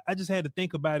 and I just had to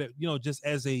think about it, just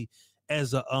as a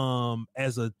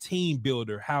team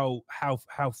builder, how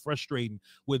frustrating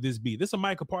would this be? This is a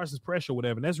Micah Parsons pressure or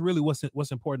whatever, and that's really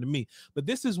what's important to me. But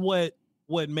this is what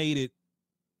made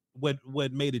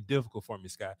it difficult for me,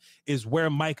 Scott, is where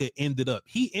Micah ended up.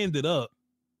 He ended up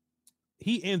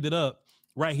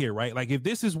right here, right? Like, if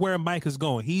this is where Micah's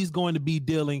going, he's going to be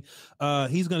dealing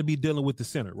with the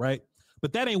center, right?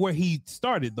 But that ain't where he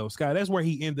started, though, Scott. That's where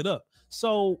he ended up.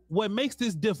 So what makes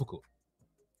this difficult,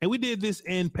 and we did this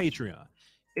in Patreon,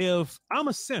 if I'm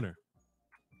a center,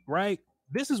 right?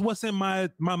 This is what's in my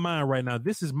mind right now.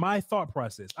 This is my thought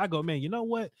process. I go, man, you know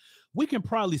what? We can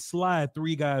probably slide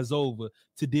 3 guys over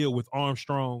to deal with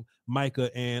Armstrong, Micah,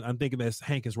 and I'm thinking that's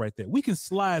Hankins right there. We can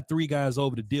slide 3 guys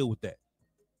over to deal with that.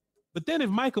 But then if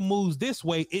Micah moves this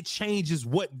way, it changes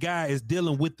what guy is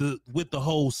dealing with the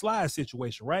whole slide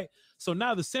situation, right? So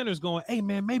now the center's going, hey,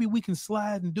 man, maybe we can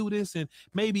slide and do this, and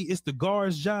maybe it's the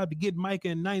guard's job to get Micah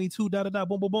in 92, boom,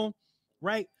 boom, boom,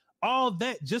 right? All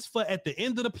that just for at the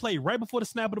end of the play, right before the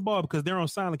snap of the ball, because they're on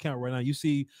silent count right now. You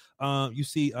see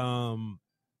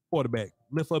quarterback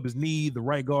lift up his knee, the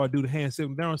right guard do the hand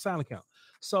signal, they're on silent count.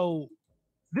 So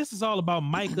this is all about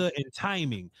Micah and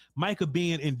timing. Micah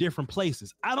being in different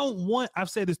places. I've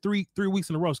said this three weeks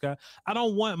in a row, Scott. I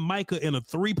don't want Micah in a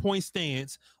 3-point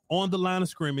stance on the line of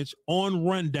scrimmage, on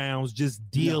rundowns, just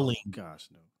dealing. No, gosh,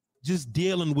 no. Just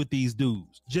dealing with these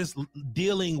dudes, just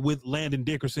dealing with Landon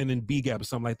Dickerson and B-gap or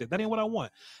something like that. That ain't what I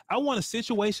want. I want a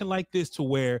situation like this to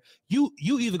where you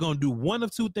either going to do one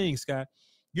of two things, Scott.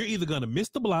 You're either going to miss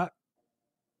the block.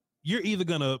 You're either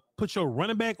going to put your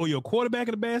running back or your quarterback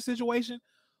in a bad situation,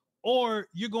 or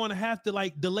you're going to have to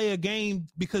like delay a game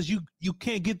because you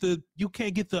can't get the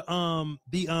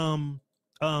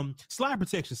slide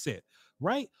protection set,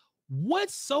 right?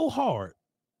 What's so hard?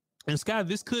 And Scott,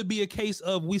 this could be a case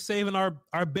of we saving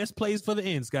our best plays for the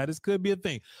end, Scott. This could be a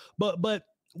thing. But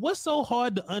what's so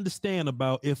hard to understand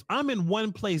about if I'm in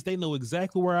one place, they know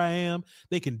exactly where I am.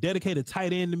 They can dedicate a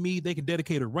tight end to me. They can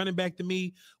dedicate a running back to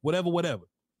me, whatever.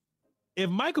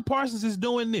 If Micah Parsons is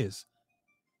doing this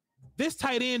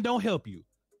tight end don't help you.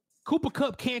 Cooper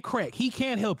Kupp can't crack. He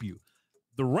can't help you.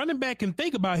 The running back can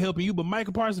think about helping you, but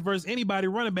Micah Parsons versus anybody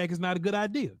running back is not a good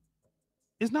idea.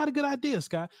 It's not a good idea,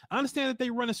 Scott. I understand that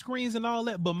they run the screens and all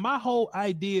that, but my whole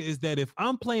idea is that if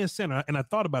I'm playing center, and I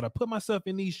thought about it, I put myself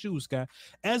in these shoes, Scott,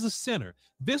 as a center,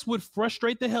 this would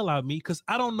frustrate the hell out of me because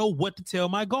I don't know what to tell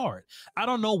my guard. I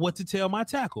don't know what to tell my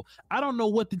tackle. I don't know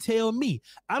what to tell me.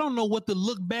 I don't know what to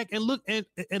look back and look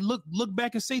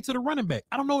back and say to the running back.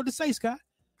 I don't know what to say, Scott.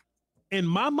 In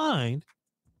my mind,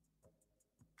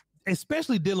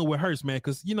 especially dealing with Hurts, man,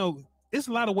 because, it's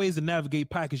a lot of ways to navigate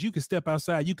pockets. You can step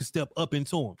outside. You can step up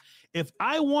into him. If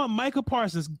I want Micah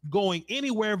Parsons going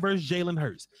anywhere versus Jalen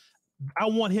Hurts, I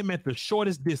want him at the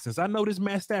shortest distance. I know this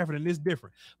Matt Stafford and it's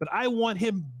different, but I want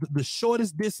him the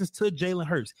shortest distance to Jalen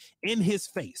Hurts in his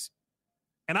face.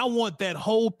 And I want that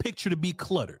whole picture to be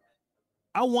cluttered.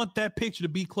 I want that picture to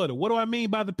be cluttered. What do I mean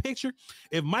by the picture?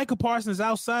 If Micah Parsons is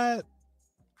outside,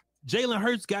 Jalen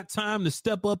Hurts got time to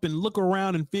step up and look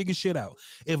around and figure shit out.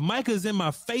 If Micah's in my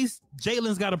face,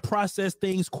 Jalen's got to process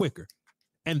things quicker.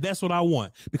 And that's what I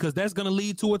want because that's going to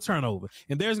lead to a turnover.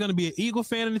 And there's going to be an Eagle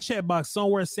fan in the chat box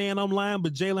somewhere saying I'm lying,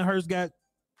 but Jalen Hurts got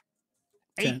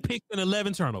 8 picks and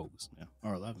 11 turnovers. Yeah,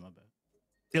 or 11, my bad.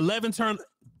 11 some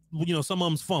of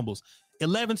them's fumbles.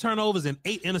 11 turnovers and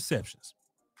 8 interceptions.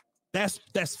 That's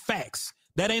facts.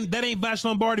 That ain't Voch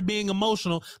Lombardi being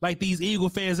emotional like these Eagle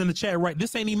fans in the chat, right?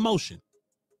 This ain't emotion.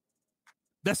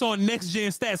 That's on next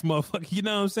gen stats, motherfucker. You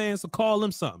know what I'm saying? So call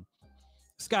them something.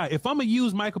 Scott, if I'm going to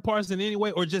use Micah Parsons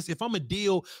anyway, or just if I'm going to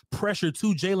deal pressure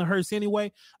to Jalen Hurts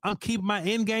anyway, I'm keeping my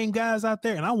in-game guys out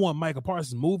there, and I want Micah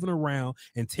Parsons moving around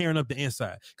and tearing up the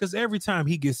inside. Because every time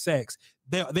he gets sacks,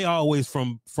 they always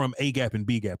from A-gap and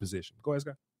B-gap position. Go ahead,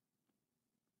 Scott.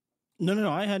 No,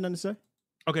 I had nothing to say.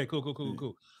 Okay,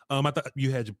 cool. I thought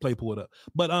you had your play pulled up,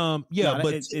 but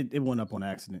it went up on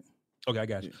accident. Okay, I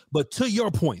got you. But to your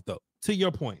point,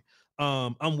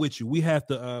 I'm with you. We have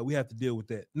to deal with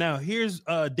that. Now, here's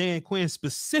Dan Quinn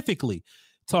specifically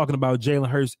talking about Jalen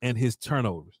Hurts and his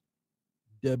turnovers.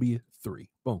 W3.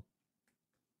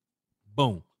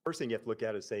 Boom. First thing you have to look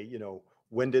at is say,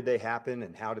 when did they happen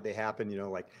and how did they happen?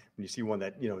 Like when you see one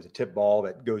that, is a tip ball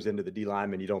that goes into the D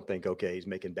lineman, you don't think, okay, he's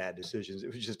making bad decisions.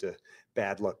 It was just a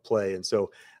bad luck play. And so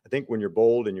I think when you're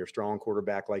bold and you're a strong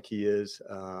quarterback like he is,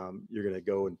 you're going to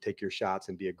go and take your shots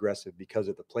and be aggressive because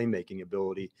of the playmaking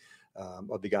ability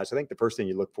of the guys. So I think the first thing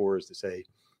you look for is to say,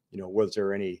 was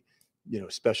there any,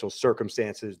 special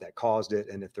circumstances that caused it?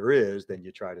 And if there is, then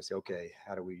you try to say, okay,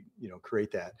 how do we,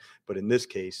 create that? But in this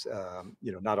case,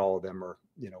 not all of them are,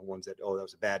 ones that, that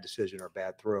was a bad decision or a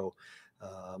bad throw.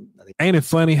 I think. Ain't it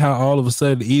funny how all of a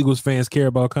sudden the Eagles fans care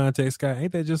about context, Scott?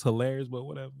 Ain't that just hilarious? But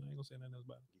whatever. I ain't gonna say nothing else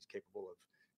about it. He's capable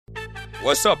of.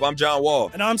 What's up? I'm John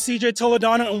Wall. And I'm CJ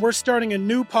Toledano, and we're starting a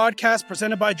new podcast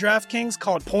presented by DraftKings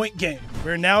called Point Game.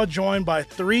 We're now joined by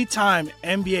 3-time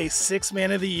NBA Sixth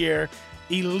Man of the Year,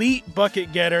 elite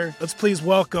bucket getter. Let's please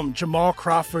welcome Jamal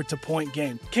Crawford to Point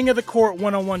Game. King of the Court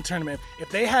one-on-one tournament. If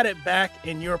they had it back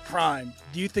in your prime,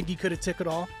 do you think you could have took it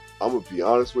all? I'm going to be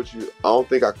honest with you. I don't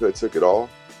think I could have took it all,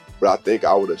 but I think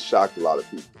I would have shocked a lot of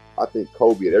people. I think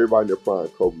Kobe and everybody in their prime,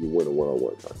 Kobe would win a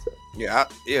one-on-one contest.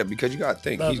 Yeah, because you got to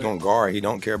think, he's going to guard. He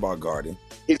don't care about guarding.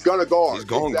 He's going to guard. He's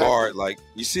going to guard. Like,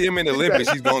 you see him in the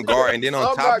Olympics, he's going to guard. And then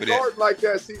on top of that. I'm not guarding like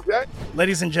that, CJ.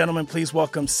 Ladies and gentlemen, please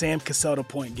welcome Sam Cassell to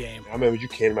Point Game. I remember you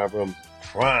came out from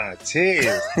crying,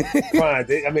 tears.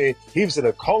 Crying. I mean, he was in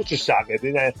a culture shock. And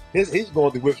then he's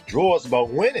going through withdrawals about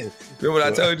winning. Remember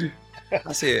what I told you?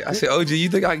 I said, OG, you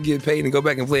think I can get paid and go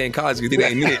back and play in college because it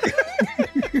ain't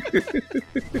it?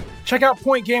 Check out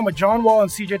Point Game with John Wall and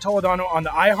CJ Toledano on the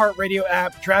iHeartRadio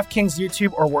app, DraftKings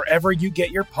YouTube, or wherever you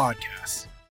get your podcasts.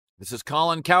 This is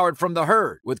Colin Cowherd from The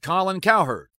Herd with Colin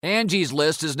Cowherd. Angie's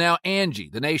List is now Angie,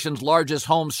 the nation's largest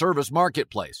home service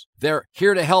marketplace. They're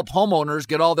here to help homeowners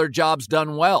get all their jobs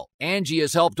done well. Angie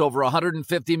has helped over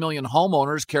 150 million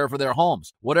homeowners care for their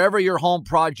homes. Whatever your home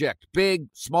project, big,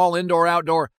 small, indoor,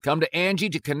 outdoor, come to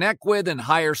Angie to connect with and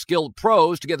hire skilled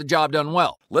pros to get the job done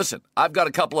well. Listen, I've got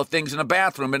a couple of things in a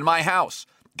bathroom in my house.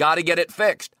 Got to get it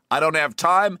fixed. I don't have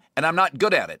time, and I'm not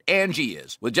good at it. Angie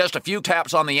is. With just a few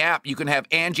taps on the app, you can have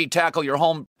Angie tackle your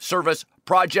home service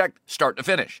project start to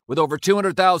finish. With over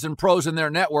 200,000 pros in their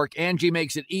network, Angie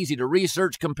makes it easy to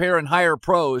research, compare, and hire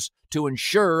pros to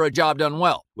ensure a job done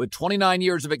well. With 29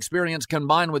 years of experience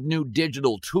combined with new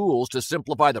digital tools to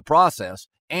simplify the process,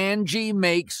 Angie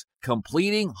makes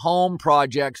completing home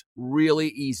projects really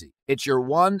easy. It's your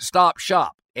one-stop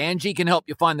shop. Angie can help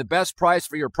you find the best price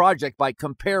for your project by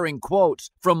comparing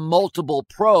quotes from multiple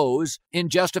pros in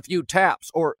just a few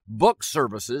taps, or book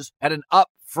services at an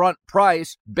upfront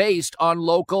price based on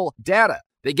local data.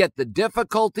 They get the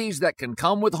difficulties that can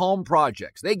come with home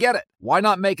projects. They get it. Why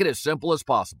not make it as simple as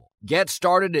possible? Get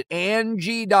started at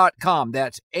Angie.com.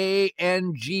 That's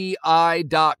ANGI.com,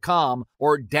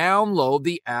 or download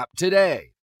the app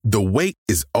today. The wait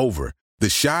is over. The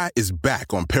Chi is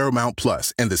back on Paramount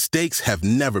Plus, and the stakes have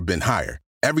never been higher.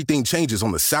 Everything changes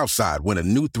on the South Side when a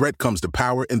new threat comes to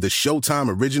power in the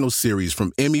Showtime original series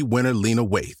from Emmy winner Lena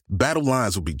Waithe. Battle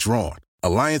lines will be drawn,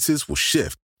 alliances will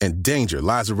shift, and danger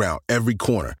lies around every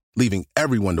corner, leaving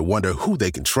everyone to wonder who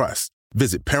they can trust.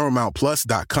 Visit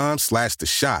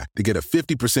ParamountPlus.com/The Chi to get a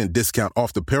 50% discount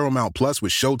off the Paramount Plus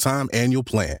with Showtime annual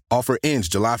plan. Offer ends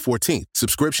July 14th.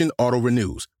 Subscription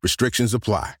auto-renews. Restrictions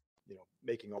apply.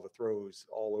 Making all the throws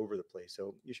all over the place.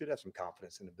 So you should have some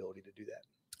confidence in the ability to do that.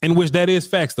 In which that is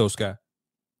facts, though, Scott.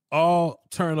 All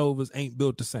turnovers ain't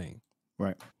built the same.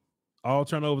 Right. All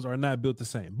turnovers are not built the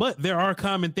same. But there are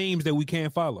common themes that we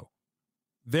can follow.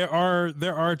 There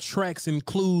are tracks and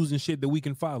clues and shit that we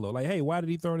can follow. Like, hey, why did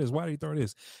he throw this? Why did he throw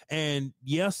this? And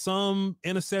yes, some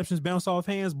interceptions bounce off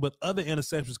hands, but other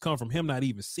interceptions come from him not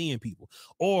even seeing people,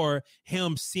 or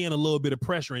him seeing a little bit of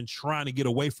pressure and trying to get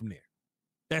away from there.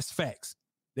 That's facts.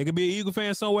 There could be an Eagle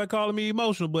fan somewhere calling me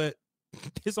emotional, but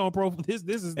it's on pro. This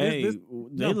is.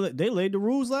 They laid the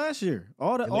rules last year.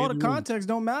 All the context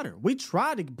don't matter. We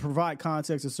tried to provide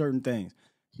context to certain things.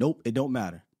 Nope, it don't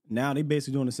matter. Now they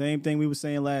basically doing the same thing we were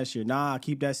saying last year. Nah,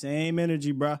 keep that same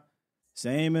energy, bruh.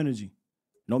 Same energy.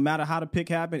 No matter how the pick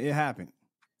happened, it happened.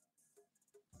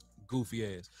 Goofy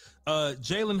ass.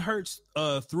 Jalen Hurts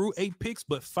threw 8 picks,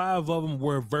 but 5 of them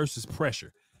were versus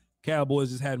pressure. Cowboys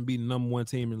just hadn't beaten the number 1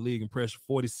 team in the league in pressure,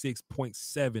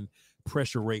 46.7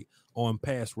 pressure rate on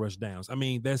pass rush downs. I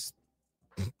mean, that's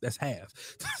half.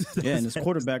 Yeah, and his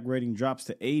quarterback rating drops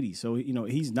to 80. So,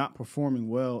 he's not performing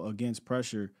well against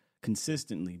pressure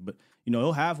consistently. But,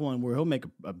 he'll have one where he'll make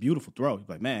a beautiful throw. He's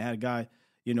like, man, I had a guy,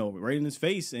 right in his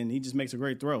face, and he just makes a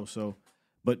great throw. So,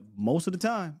 but most of the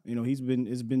time,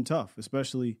 it's been tough,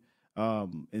 especially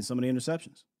in some of the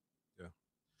interceptions.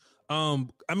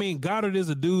 I mean, Goddard is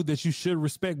a dude that you should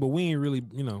respect, but we ain't really,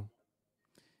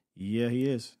 Yeah, he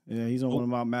is. Yeah, he's on one of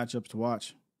my matchups to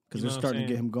watch because they're starting to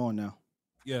get him going now.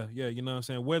 Yeah, you know what I'm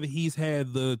saying? Whether he's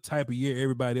had the type of year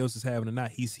everybody else is having or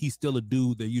not, he's still a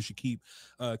dude that you should keep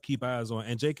eyes on.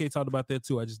 And JK talked about that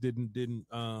too. I just didn't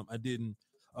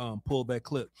pull that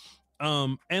clip.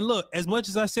 And look, as much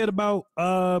as I said about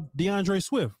DeAndre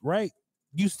Swift, right?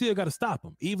 You still got to stop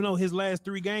him, even though his last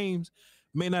 3 games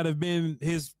may not have been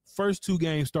his first 2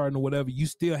 games starting or whatever. You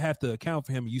still have to account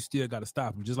for him. You still got to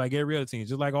stop him, just like every other team,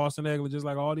 just like Austin Eckler, just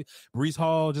like all the Breece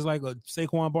Hall, just like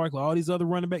Saquon Barkley, all these other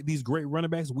running backs, these great running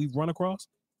backs we've run across.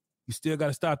 You still got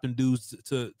to stop them dudes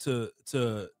to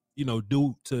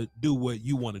do what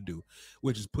you want to do,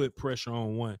 which is put pressure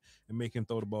on one and make him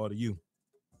throw the ball to you.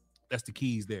 That's the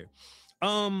keys there.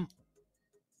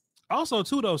 Also,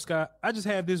 too, though, Scott, I just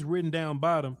have this written down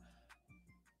bottom.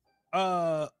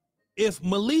 If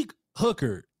Malik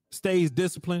Hooker stays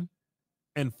disciplined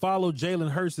and follow Jalen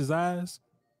Hurts' eyes,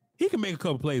 he can make a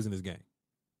couple plays in this game.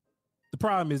 The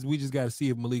problem is we just got to see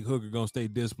if Malik Hooker going to stay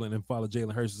disciplined and follow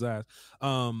Jalen Hurts' eyes.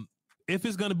 If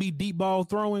it's going to be deep ball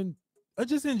throwing,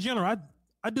 just in general,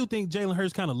 I do think Jalen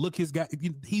Hurts kind of look his guy.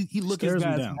 He look his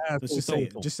guys down. Let's just say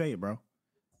it. Just say it, bro.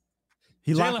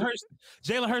 Jalen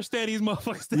Hurts steady these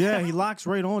motherfuckers down. Yeah, he locks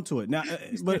right onto it. Now,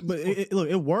 but look,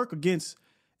 it worked against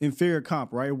inferior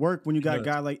comp, right? It worked when you got a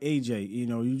guy like AJ.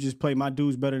 You just play my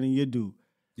dude's better than your dude.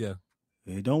 Yeah.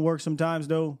 It don't work sometimes,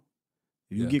 though.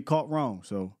 You get caught wrong.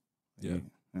 So, yeah.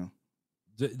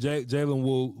 Jalen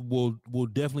will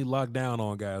definitely lock down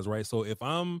on guys, right? So if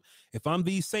I'm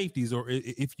these safeties, or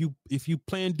if you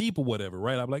playing deep or whatever,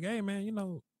 right? I'm like, hey man,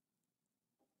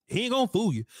 he ain't gonna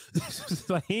fool you.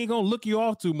 Like, he ain't gonna look you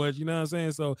off too much. You know what I'm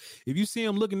saying? So if you see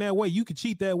him looking that way, you can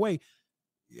cheat that way,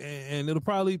 and it'll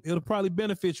probably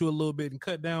benefit you a little bit and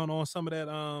cut down on some of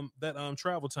that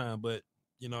travel time. But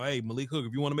hey, Malik Hooker,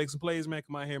 if you want to make some plays, man,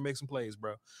 come out here and make some plays,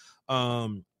 bro.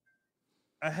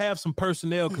 I have some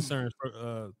personnel concerns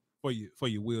for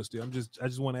you, Will. Still, I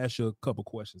just want to ask you a couple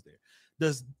questions there.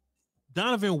 Does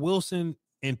Donovan Wilson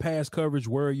in pass coverage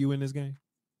worry you in this game?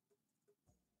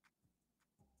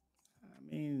 I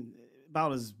mean,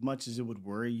 about as much as it would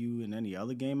worry you in any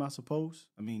other game, I suppose.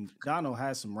 I mean, Dono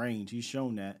has some range. He's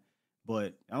shown that.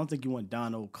 But I don't think you want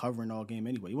Dono covering all game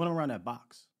anyway. You want him around that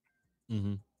box.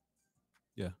 Mm-hmm.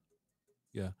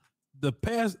 Yeah. The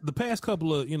past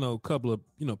couple of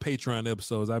Patreon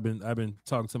episodes, I've been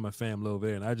talking to my family over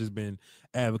there, and I just been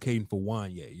advocating for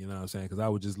Wanye. You know what I'm saying? Because I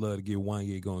would just love to get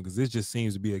Wanye going, because this just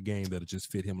seems to be a game that'll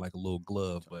just fit him like a little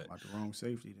glove. But about the wrong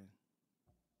safety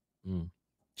then.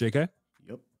 JK?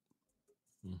 Yep.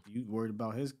 You worried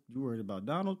about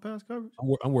Donald's pass coverage?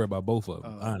 I'm worried about both of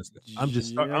them.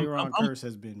 Honestly, Aaron Curse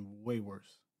has been way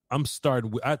worse. I'm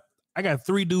starting with I got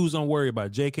 3 dudes I'm worried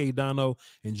about: J.K. Dono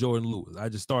and Jordan Lewis. I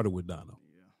just started with Dono.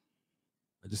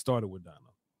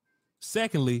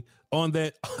 Secondly, on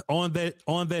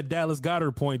that Dallas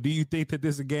Goedert point, do you think that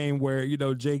this is a game where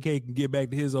J.K. can get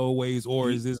back to his old ways,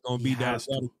 or is this going to be Dallas,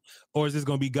 or is this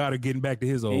going to be Goedert getting back to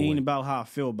his old ways? It ain't about how I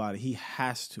feel about it. He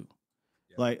has to.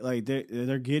 Yeah. Like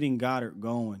they're getting Goedert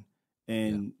going,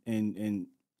 and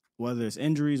whether it's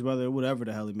injuries, whatever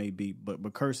the hell it may be,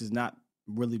 but Curse has not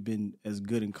really been as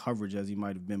good in coverage as he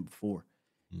might have been before.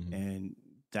 Mm-hmm. And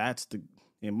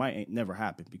it might never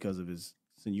happen because of his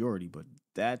seniority, but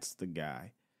that's the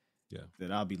guy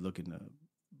that I'll be looking to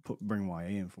bring YA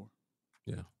in for.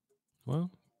 Yeah.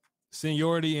 Well,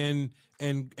 seniority and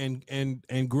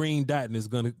green dotting is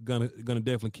gonna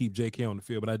definitely keep JK on the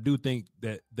field, but I do think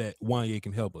that YA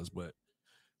can help us, but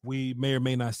we may or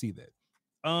may not see that.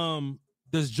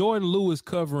 Does Jordan Lewis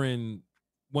covering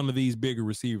one of these bigger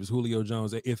receivers, Julio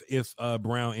Jones, if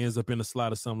Brown ends up in a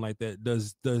slot or something like that,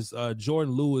 does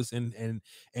Jordan Lewis and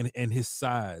his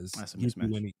size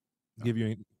give you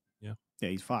any? Yeah,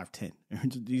 he's 5'10".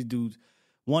 These dudes,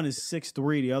 one is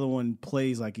 6'3", the other one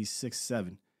plays like he's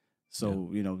 6'7".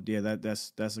 So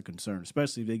that's a concern,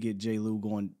 especially if they get J. Lou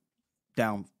going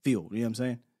downfield. You know what I'm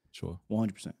saying? Sure,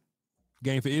 100%.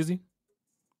 Game for Izzy.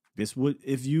 This would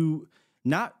if you.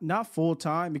 Not full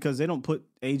time, because they don't put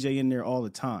AJ in there all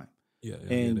the time.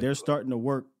 And they're starting to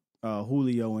work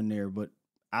Julio in there, but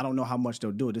I don't know how much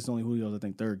they'll do it. This is only Julio's, I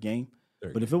think, third game.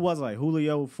 But if it was like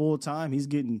Julio full time, he's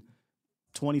getting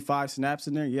 25 snaps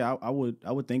in there. Yeah, I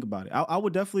would think about it. I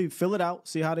would definitely fill it out,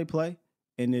 see how they play,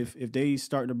 and if they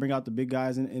start to bring out the big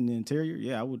guys in the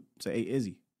interior, I would say, hey,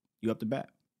 Izzy, you up to bat.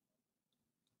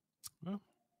 Well,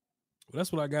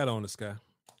 that's what I got on this guy.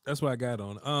 That's what I got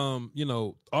on.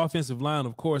 Offensive line,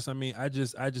 of course. I mean, I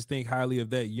just think highly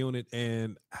of that unit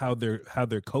and how they're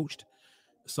coached.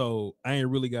 So I ain't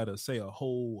really got to say a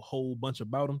whole bunch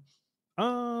about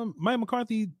them. Mike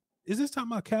McCarthy, is this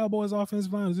talking about Cowboys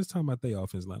offensive line? Or is this talking about their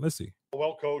offensive line? Let's see.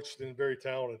 Well coached and very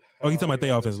talented. Oh, you talking about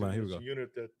their offensive line? Here we go. It's a unit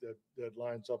that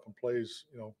lines up and plays.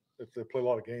 If they play a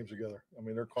lot of games together, I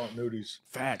mean, their continuity's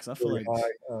facts. I feel really high.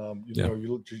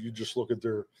 You just look at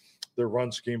their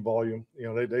run scheme volume.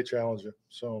 They challenge you.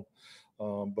 So,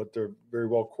 but they're very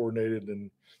well coordinated,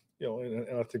 and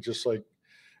and I think just like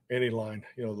any line,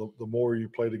 the more you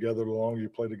play together, the longer you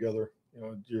play together,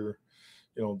 the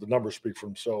numbers speak for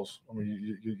themselves. I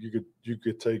mean, you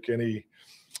could take any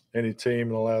team in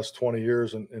the last 20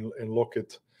 years and look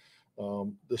at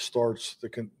the starts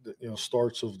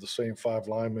of the same 5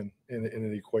 linemen, and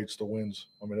it equates to wins.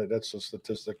 I mean, that's a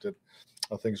statistic that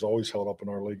I think is always held up in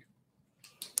our league.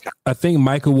 I think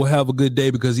Micah will have a good day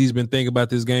because he's been thinking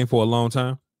about this game for a long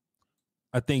time.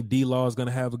 I think D-Law is going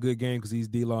to have a good game because he's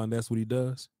D-Law and that's what he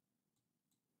does.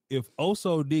 If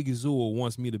Oso Odighizuwa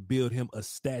wants me to build him a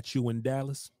statue in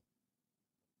Dallas,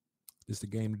 this is the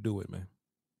game to do it, man.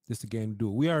 This is the game to do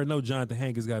it. We already know Jonathan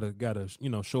Hankins got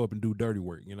to show up and do dirty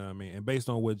work. You know what I mean? And based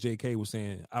on what JK was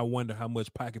saying, I wonder how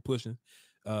much pocket pushing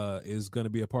is going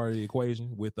to be a part of the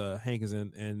equation with Hankins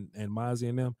and Mozzie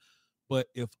and them. But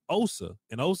if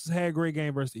Osa's had a great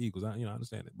game versus the Eagles, I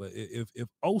understand it. But if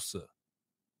Osa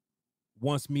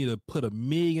wants me to put $1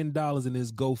 million in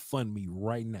his GoFundMe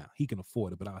right now, he can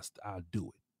afford it, but I'll do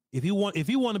it. If he want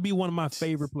to be one of my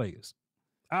favorite players,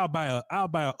 I'll buy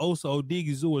a Osa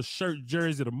Odighizuwa shirt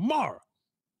jersey tomorrow.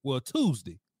 Well,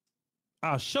 Tuesday.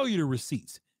 I'll show you the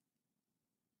receipts.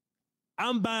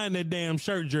 I'm buying that damn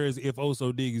shirt jersey if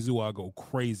Oso Digizua go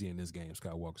crazy in this game,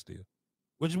 Skywalker Steel.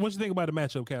 What you think about the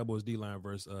matchup, Cowboys D-line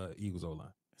versus Eagles O-line?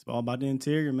 It's all about the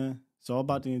interior, man. It's all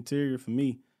about the interior for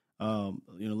me.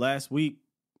 Last week,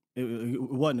 it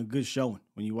wasn't a good showing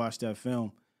when you watch that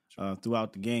film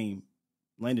throughout the game.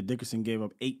 Landon Dickerson gave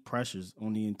up 8 pressures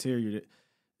on the interior.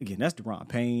 Again, that's Deron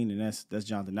Payne, and that's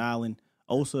Jonathan Allen.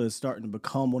 Osa is starting to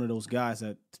become one of those guys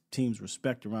that teams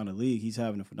respect around the league. He's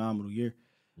having a phenomenal year.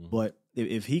 Mm-hmm. But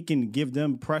if he can give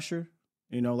them pressure,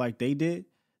 like they did,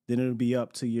 then it'll be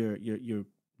up to your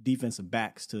defensive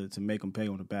backs to make them pay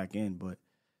on the back end. But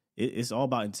it's all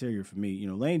about interior for me.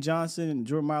 Lane Johnson and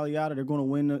Jordan Mailata, they're going to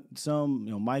win some.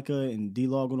 Micah and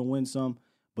D-Law are going to win some.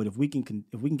 But if we can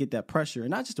get that pressure, and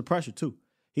not just the pressure too.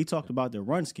 He talked about their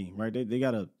run scheme, right? They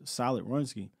got a solid run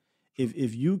scheme.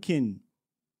 If you can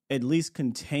at least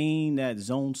contain that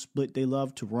zone split they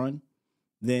love to run,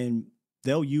 then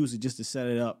they'll use it just to set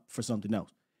it up for something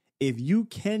else. If you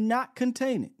cannot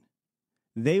contain it,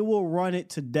 they will run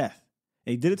it to death.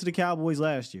 They did it to the Cowboys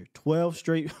last year. 12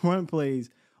 straight run plays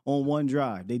on one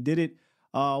drive. They did it,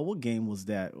 what game was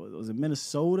that? Was it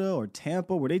Minnesota or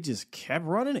Tampa where they just kept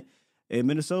running it? And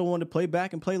Minnesota wanted to play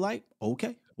back and play light.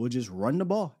 Okay, we'll just run the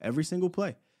ball every single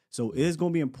play. So it is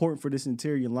going to be important for this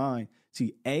interior line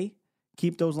to A,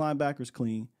 keep those linebackers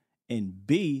clean, and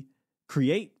B,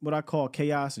 create what I call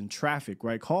chaos and traffic,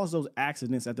 right? Cause those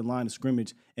accidents at the line of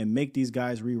scrimmage and make these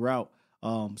guys reroute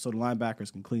so the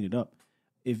linebackers can clean it up.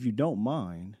 If you don't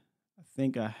mind, I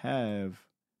think I have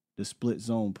the split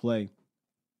zone play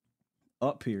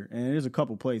up here. And there's a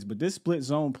couple plays, but this split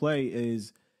zone play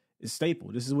is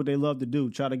staple. This is what they love to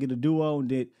do. Try to get a duo and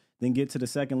then get to the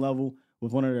second level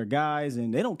with one of their guys.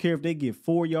 And they don't care if they get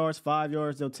 4 yards, 5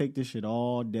 yards. They'll take this shit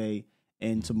all day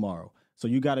and tomorrow. So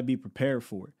you got to be prepared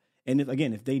for it. And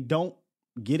if they don't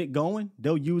get it going,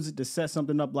 they'll use it to set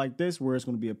something up like this where it's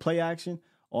going to be a play action.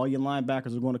 All your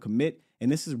linebackers are going to commit.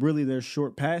 And this is really their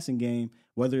short passing game,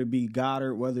 whether it be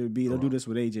Goddard, whether it be they'll do this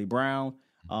with A.J. Brown.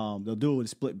 They'll do it with a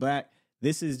split back.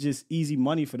 This is just easy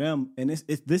money for them, and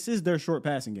this is their short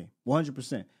passing game,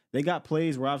 100%. They got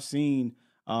plays where I've seen,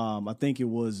 I think it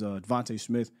was Devontae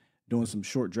Smith doing some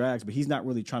short drags, but he's not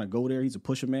really trying to go there. He's a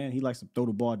pusher man. He likes to throw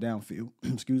the ball downfield,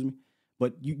 excuse me.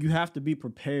 But you have to be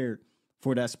prepared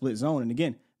for that split zone. And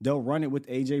again, they'll run it with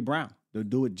A.J. Brown. They'll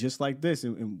do it just like this,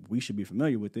 and we should be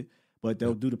familiar with it. But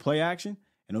they'll do the play action,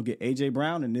 and they'll get A.J.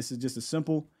 Brown, and this is just a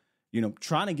simple,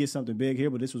 trying to get something big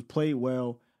here, but this was played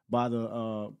well by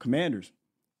the Commanders.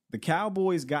 The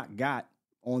Cowboys got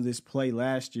on this play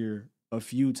last year a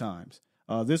few times.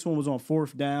 This one was on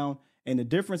 4th down. And the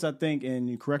difference, I think, and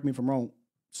you correct me if I'm wrong,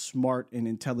 smart and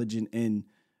intelligent and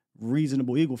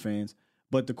reasonable Eagle fans,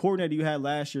 but the coordinator you had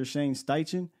last year, Shane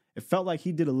Steichen, it felt like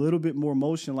he did a little bit more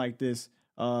motion like this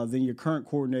than your current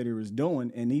coordinator is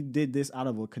doing. And he did this out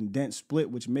of a condensed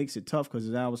split, which makes it tough because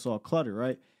now it's all clutter,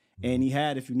 right? And he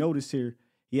had, if you notice here,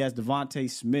 he has Devontae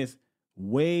Smith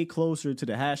way closer to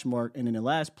the hash mark. And in the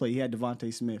last play, he had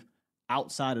Devontae Smith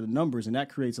outside of the numbers, and that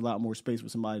creates a lot more space for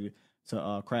somebody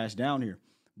to crash down here.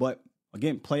 But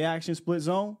again, play action, split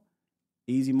zone,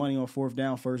 easy money on 4th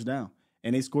down, 1st down.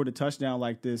 And they scored a touchdown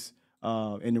like this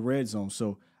in the red zone.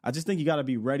 So I just think you got to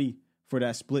be ready for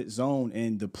that split zone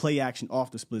and the play action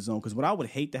off the split zone. Because what I would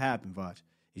hate to happen, Voch,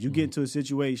 is you get into a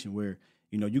situation where,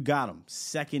 you got them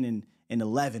 2nd and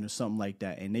 11 or something like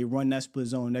that, and they run that split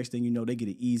zone. Next thing you know, they get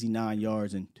an easy 9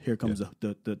 yards, and here comes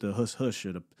the hush hush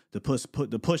or the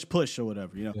push or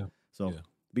whatever. So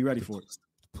be ready for it.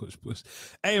 Push.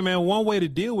 Hey man, one way to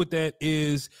deal with that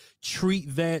is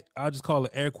treat that, I'll just call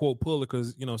it air quote puller,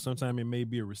 because sometimes it may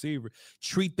be a receiver.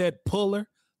 Treat that puller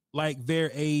like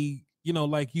they're a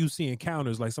like you see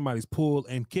encounters, like somebody's pulled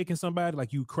and kicking somebody,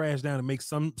 like you crash down and make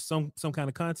some kind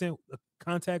of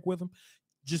contact with them.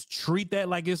 Just treat that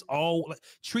like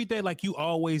treat that like you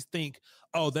always think,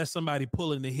 oh, that's somebody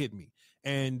pulling to hit me.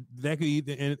 And that could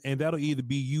either, and that'll either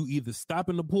be you either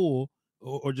stopping the pull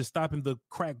or just stopping the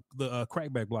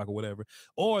crackback block or whatever.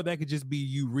 Or that could just be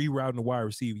you rerouting the wide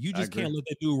receiver. You just can't let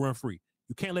that dude run free.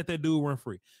 You can't let that dude run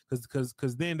free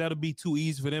because then that'll be too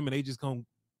easy for them and they just gonna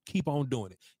keep on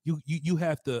doing it. You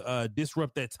have to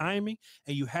disrupt that timing,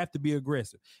 and you have to be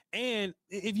aggressive. And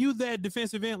if you that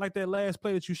defensive end like that last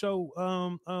play that you showed,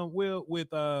 Will,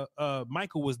 with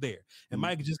Michael was there, and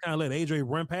Micah just kind of let AJ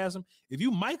run past him. If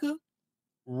you Micah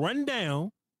run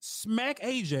down, smack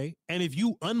AJ, and if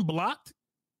you unblocked,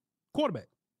 quarterback.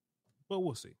 But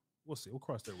we'll see. We'll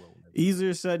cross that road. Maybe.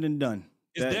 Easier said than done.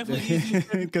 It's definitely easier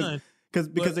said than done.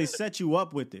 Because they set you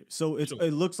up with it. So it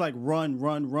looks like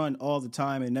run all the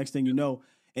time. And next thing you know,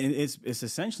 And it's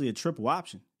essentially a triple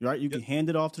option, right? You can hand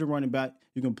it off to the running back,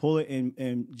 you can pull it,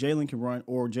 and Jalen can run,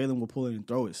 or Jalen will pull it and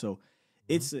throw it. So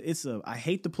it's I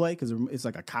hate the play because it's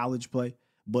like a college play,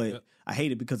 but I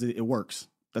hate it because it works.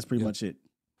 That's pretty much it.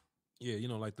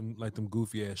 Yeah, like them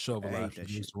goofy ass shovel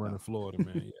options used to run in Florida,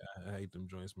 man. Yeah, I hate them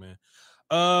joints, man.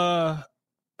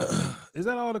 Is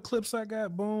that all the clips I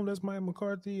got? Boom, that's Mike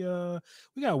McCarthy.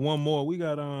 We got one more. We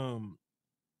got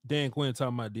Dan Quinn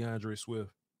talking about DeAndre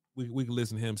Swift. We can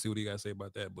listen to him, see what he got to say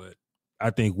about that. But I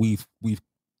think we've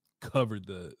covered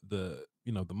the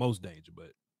most danger.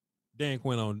 But Dan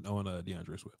Quinn on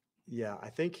DeAndre Swift. Yeah, I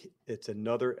think it's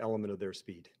another element of their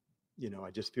speed.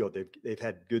 I just feel they've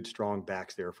had good, strong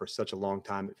backs there for such a long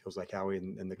time. It feels like Howie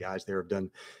and the guys there have done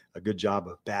a good job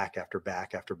of back after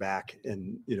back after back.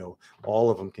 And, all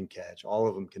of them can catch, all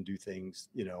of them can do things,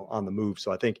 on the move.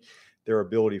 So I think their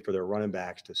ability for their running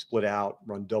backs to split out,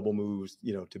 run double moves,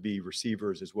 to be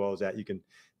receivers as well as that. You can,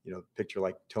 picture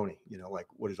like Tony, like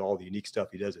what is all the unique stuff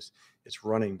he does it's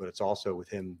running, but it's also with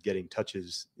him getting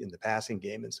touches in the passing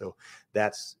game. And so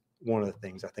that's one of the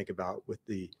things I think about with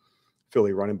the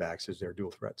Philly running backs is their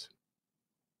dual threats.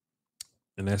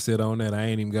 And that's it on that. I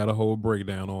ain't even got a whole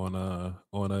breakdown on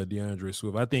DeAndre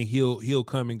Swift. I think he'll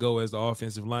come and go as the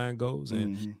offensive line goes.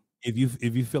 And if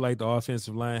you feel like the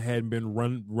offensive line hadn't been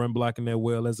run blocking that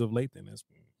well as of late, then that's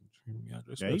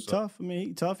DeAndre Swift. He's tough. I mean,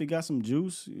 he's tough. He got some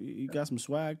juice. He got some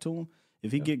swag to him.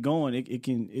 If he get going, it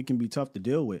can be tough to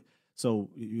deal with. So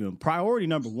priority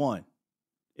number one.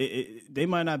 They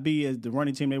might not be as the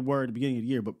running team they were at the beginning of the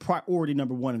year, but priority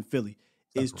number one in Philly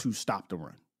is to stop the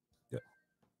run.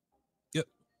 Yep.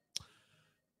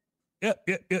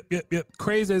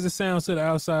 Crazy as it sounds to the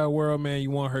outside world, man,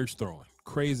 you want Hurts throwing.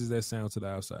 Crazy as that sounds to the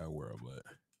outside world, but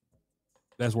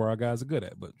that's where our guys are good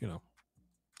at. But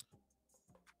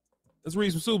let's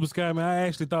read some Super Sky, man. I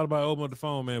actually thought about opening up the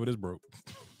phone, man, but it's broke.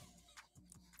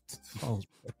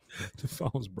 The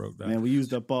phone's broke down. Man, we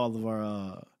used up all of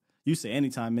our. You say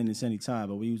anytime, minutes, anytime,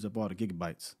 but we use up all the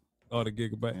gigabytes. All the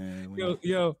gigabytes.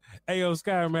 Yo,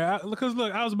 Sky, man. Because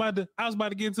look, I was about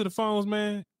to get into the phones,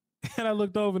 man, and I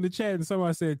looked over in the chat and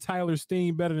somebody said Tyler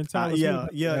Steen better than Tyler.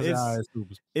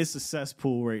 It's a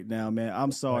cesspool right now, man.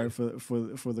 I'm sorry for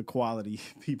the quality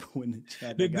people in the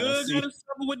chat. The good got to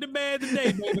suffer with the bad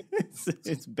today, baby.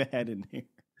 It's bad in here.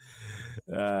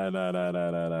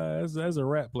 No. That's a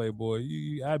rap play, boy.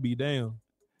 I'd be down.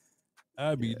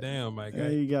 Down, my guy.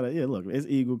 You gotta, look, it's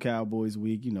Eagle Cowboys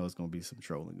week. It's gonna be some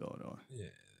trolling going on. Yeah,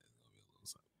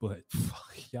 but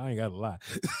fuck, y'all ain't gotta lie.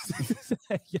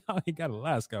 Y'all ain't gotta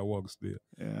lie, Skywalker still.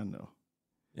 Yeah, I know.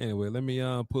 Anyway, let me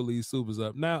pull these supers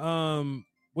up. Now,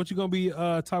 what you gonna be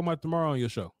talking about tomorrow on your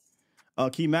show?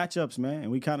 Key matchups, man.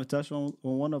 And we kind of touched on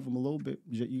one of them a little bit.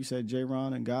 You said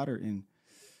J-Ron and Goddard, and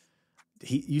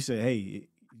you said, hey,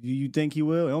 do you think he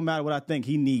will? It don't matter what I think,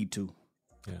 he need to.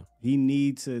 Yeah, he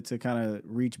needs to kind of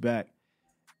reach back,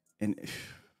 and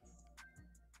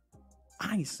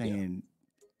I ain't saying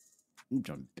I'm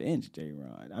trying to bench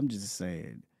J-Ron. I'm just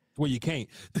saying, well, you can't,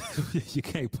 you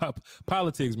can't.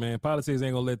 Politics, man. Politics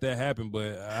ain't gonna let that happen.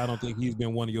 But I don't think he's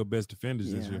been one of your best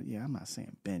defenders this year. Yeah, I'm not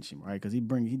saying bench him, right? Because he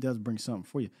does bring something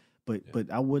for you. But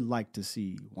I would like to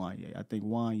see Wanye. I think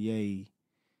Wanye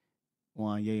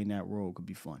in that role could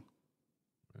be fun.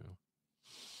 Yeah.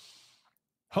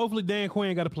 Hopefully Dan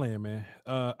Quinn got a plan, man.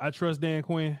 I trust Dan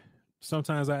Quinn.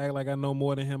 Sometimes I act like I know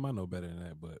more than him. I know better than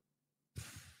that, but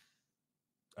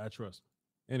I trust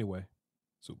him. Anyway,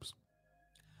 Supers.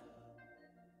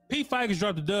 Pete Fikers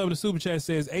dropped a dub in the Super Chat,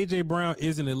 says, A.J. Brown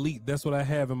is an elite. That's what I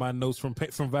have in my notes from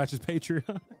Voch's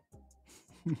Patreon.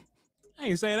 I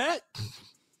ain't say that.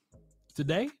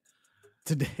 Today.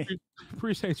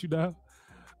 Appreciate you, dog.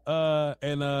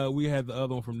 And we had the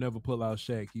other one from Never Pull Out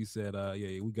Shaq. He said,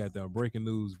 we got that breaking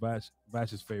news.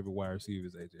 Voch's favorite wide receiver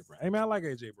is A.J. Brown. Hey, man, I like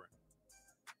A.J. Brown.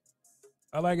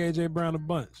 I like A.J. Brown a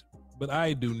bunch, but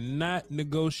I do not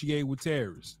negotiate with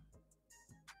terrorists.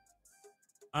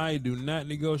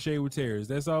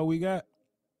 That's all we got.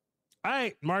 All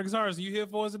right, Marcus Harris, are you here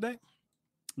for us today?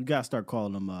 You got to start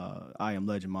calling them I Am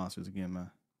Legend monsters again,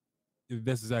 man.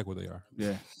 That's exactly what they are.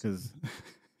 Yeah, because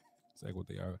exactly what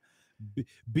they are.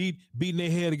 Beating their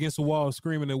head against the wall,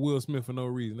 screaming at Will Smith for no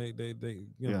reason. They man.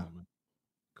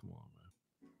 Come on, man.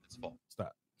 It's false.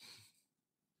 Stop.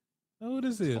 Oh,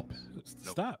 this is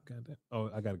stop. Goddamn.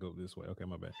 Oh, I gotta go this way. Okay,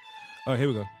 my bad. All right, here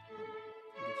we go.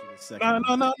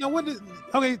 No. What is?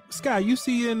 Okay, Sky, you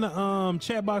see in the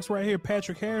chat box right here,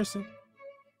 Patrick Harrison.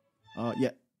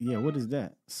 Yeah. What is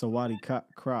that? Sawadi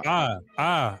Crop.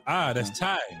 That's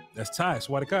Ty. That's Ty.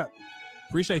 Sawadi Crop.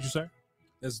 Appreciate you, sir.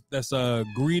 That's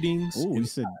greetings. Oh, he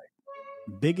said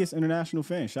biggest international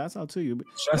fan. Shouts out to you.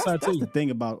 Shouts out to that's you. the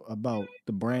thing about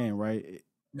the brand, right?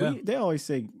 Yeah. They always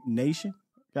say nation,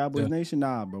 Cowboys Nation.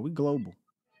 Nah, bro, we global.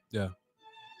 Yeah.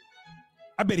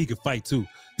 I bet he could fight too.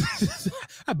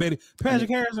 I bet Patrick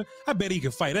Harrison. I bet he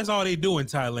could fight. That's all they do in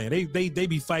Thailand. They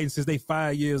be fighting since they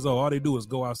 5 years old. All they do is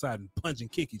go outside and punch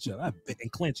and kick each other. I bet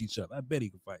and clinch each other. I bet he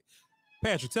can fight.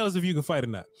 Patrick, tell us if you can fight or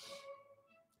not.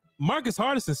 Marcus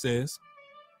Hardison says,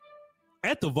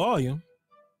 at the volume,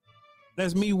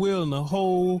 that's me, Will, and the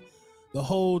whole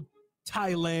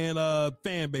Thailand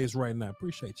fan base right now.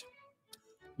 Appreciate you.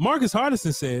 Marcus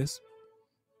Hardison says,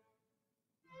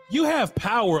 you have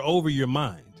power over your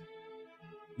mind,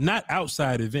 not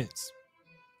outside events.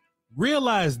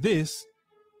 Realize this,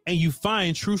 and you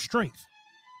find true strength.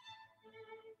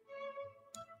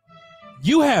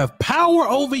 You have power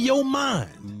over your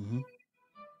mind,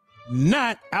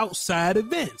 not outside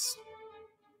events.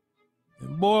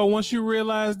 And boy, once you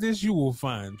realize this, you will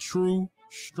find true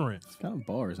strength. Kind of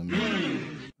bars, I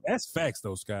mean. That's facts,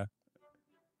 though, Sky.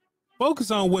 Focus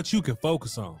on what you can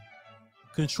focus on.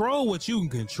 Control what you can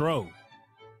control.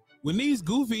 When these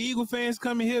goofy Eagle fans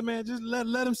come in here, man, just let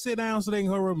them sit down so they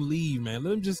can hurry up and leave, man.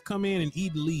 Let them just come in and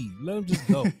eat and leave. Let them just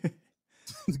go.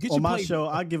 On my show,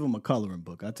 I give them a coloring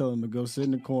book. I tell them to go sit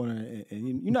in the corner, and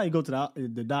you know how you go to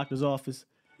the doctor's office.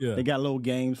 Yeah. They got little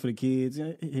games for the kids.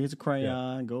 Here's a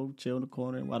crayon. Go chill in the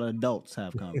corner while the adults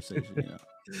have conversation. You know?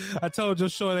 I told your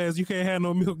short ass you can't have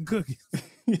no milk and cookies.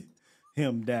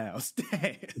 Him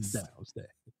downstairs.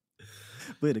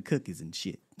 Where the cookies and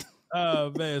shit.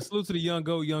 Man, salute to the young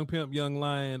goat, young pimp, young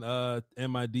lion,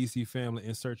 and my DC family.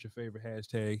 Insert your favorite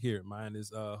hashtag here. Mine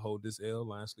is hold this L,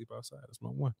 lion sleep outside. That's my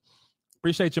one.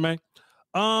 Appreciate you, man.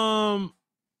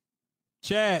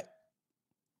 Chat.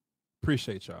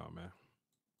 Appreciate y'all, man.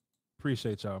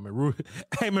 Appreciate y'all, man.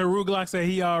 Hey, man, Ruglock said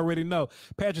he already know.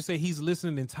 Patrick said he's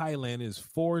listening in Thailand. It's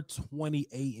 4:20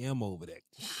 a.m. over there.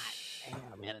 God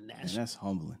damn, Man, that's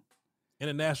humbling.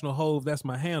 International Hove, that's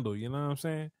my handle. You know what I'm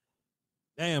saying?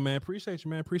 Damn, man, appreciate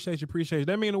you, man. Appreciate you.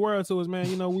 That mean the world to us, man.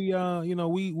 You know,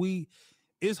 we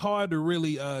it's hard to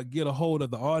really get a hold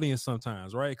of the audience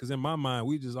sometimes, right? Because in my mind,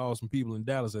 we just all some people in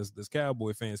Dallas as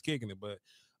Cowboy fans kicking it. But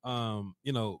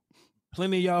you know,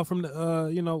 plenty of y'all from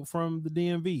the from the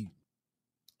DMV.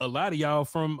 A lot of y'all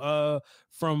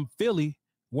from Philly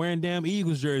wearing damn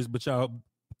Eagles jerseys, but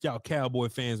y'all Cowboy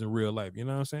fans in real life. You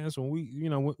know what I'm saying? So when we,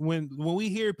 when we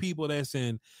hear people that's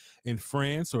in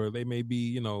France, or they may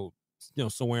be,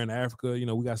 somewhere in Africa,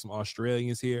 we got some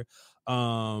Australians here,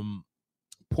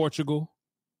 Portugal,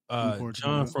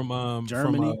 John from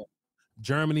Germany,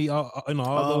 Germany, all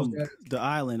those guys. The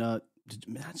island,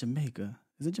 not Jamaica.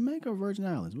 Is it Jamaica or Virgin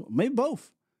Islands? Maybe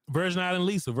both. Virgin Island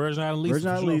Lisa,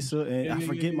 and I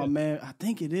forget my man. I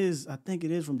think it is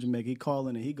from Jamaica. He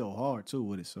calling and he go hard too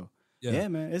with it. So yeah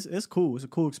man, it's cool. It's a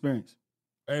cool experience.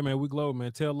 Hey man, we glow,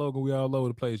 man. Tell Logan we all over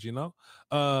the place.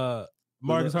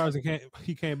 Marcus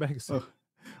Hardison came back and said,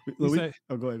 go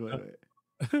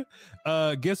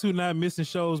ahead. Guess who not missing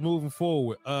shows moving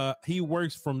forward? He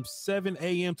works from 7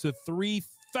 a.m. to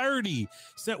 3:30.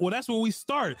 Well, that's when we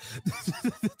start.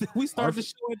 We start the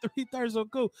show at 3:30. So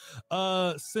cool.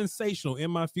 Sensational in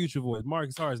my future voice,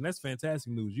 Marcus Hardison. That's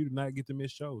fantastic news. You do not get to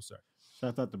miss shows, sir.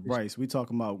 Shout out to Bryce. We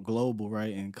talking about global,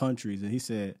 right, and countries, and he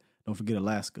said, "Don't forget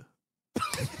Alaska."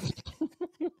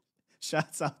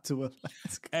 Shouts out to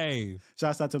Alaska. Hey,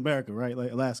 shouts out to America, right?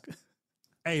 Like Alaska.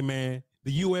 Hey man,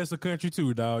 the U.S. a country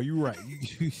too, dog. You right.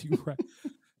 You right.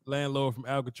 Landlord from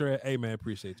Alcatraz. Hey man,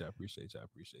 appreciate y'all.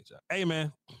 Hey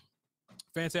man,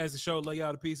 fantastic show. Love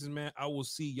y'all to pieces, man. I will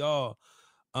see y'all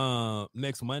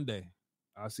next Monday.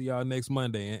 I'll see y'all next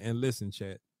Monday. And listen,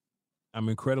 chat, I'm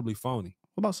incredibly phony.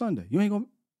 What about Sunday? You ain't gonna?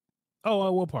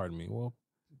 Oh, well, pardon me. Well,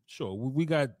 sure. We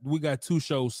got 2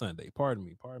 shows Sunday. Pardon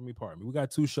me. We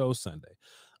got 2 shows Sunday.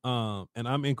 And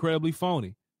I'm incredibly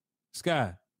phony.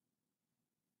 Sky,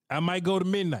 I might go to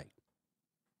midnight.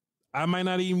 I might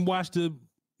not even watch the,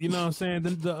 you know what I'm saying,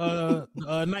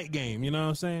 the night game, you know what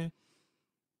I'm saying?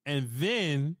 And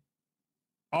then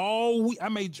we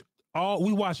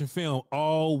watching film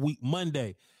all week.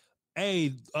 Monday.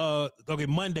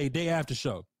 Monday, day after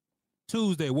show.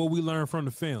 Tuesday, what we learned from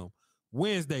the film.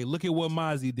 Wednesday, look at what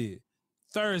Mozzie did.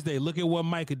 Thursday, look at what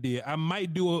Micah did. I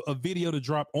might do a video to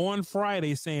drop on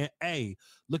Friday saying, hey,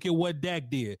 look at what Dak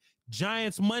did.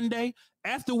 Giants Monday,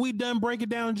 after we done breaking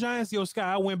down Giants,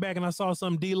 Sky, I went back and I saw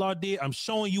something D-Law did. I'm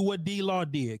showing you what D-Law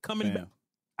did. Coming back.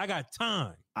 I got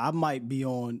time. I might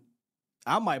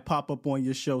pop up on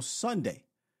your show Sunday.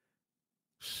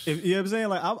 If, you know what I'm saying?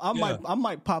 Like I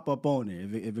might pop up on there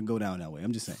if it go down that way.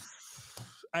 I'm just saying.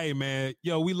 Hey man,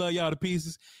 we love y'all to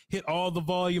pieces. Hit all the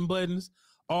volume buttons,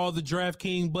 All the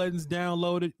DraftKings buttons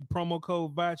downloaded. Promo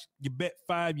code Voch. You bet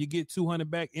 $5, you get $200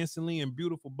 back instantly and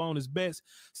beautiful bonus bets.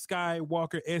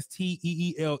 Skywalker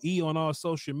STEELE on all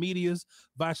social medias.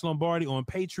 Voch Lombardi on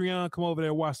Patreon. Come over there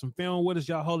and watch some film with us.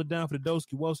 Y'all hold it down for the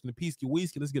Doski Woski and the Peasky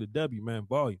Weesky. Let's get a W, man.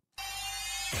 Volume.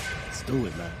 Let's do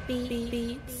it, man.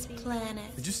 Beats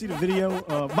Planet. Did you see the video?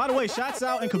 By the way, shots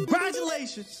out and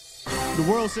congratulations to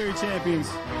the World Series champions,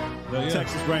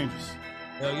 Texas Rangers.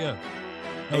 Hell yeah.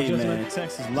 Hey, man,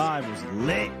 Texas Live was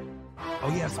lit.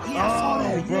 Oh, yeah, I saw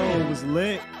that. Bro, it was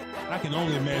lit. I can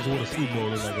only imagine what a Super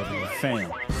Bowl is like up there.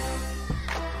 Fam.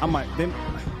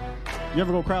 You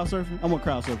ever go crowd surfing? I went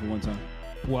crowd surfing one time.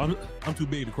 Well, I'm too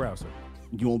big to crowd surf.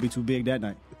 You won't be too big that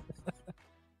night.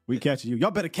 We catching you.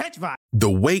 Y'all better catch Voch.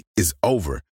 The wait is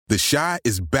over. The Chi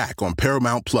is back on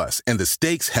Paramount Plus, and the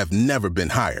stakes have never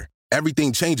been higher.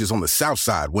 Everything changes on the South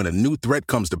Side when a new threat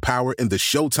comes to power in the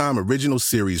Showtime original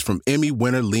series from Emmy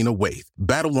winner Lena Waithe.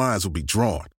 Battle lines will be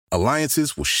drawn,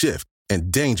 alliances will shift,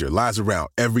 and danger lies around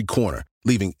every corner,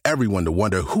 leaving everyone to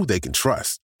wonder who they can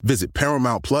trust. Visit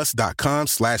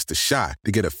ParamountPlus.com/The Chi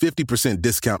to get a 50%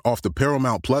 discount off the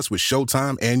Paramount Plus with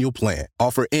Showtime annual plan.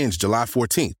 Offer ends July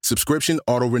 14th. Subscription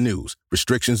auto-renews.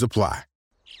 Restrictions apply.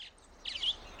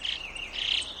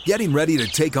 Getting ready to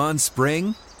take on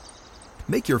spring?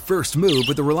 Make your first move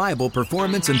with the reliable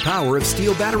performance and power of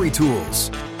Steel battery tools.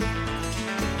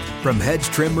 From hedge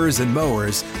trimmers and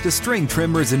mowers to string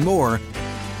trimmers and more,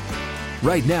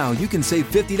 right now you can save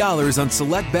 $50 on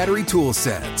select battery tool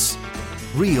sets.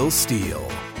 Real Steel.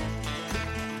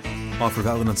 Offer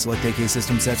valid on select AK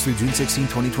system sets through June 16,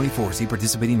 2024. See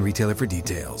participating retailer for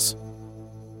details.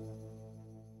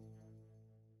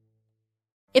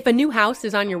 If a new house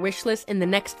is on your wish list in the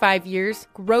next 5 years,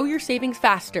 grow your savings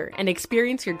faster and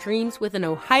experience your dreams with an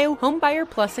Ohio Homebuyer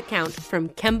Plus account from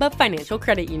Kemba Financial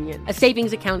Credit Union. A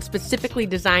savings account specifically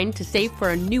designed to save for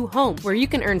a new home where you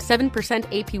can earn 7%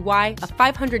 APY, a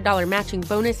 $500 matching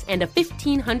bonus, and a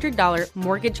 $1,500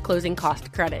 mortgage closing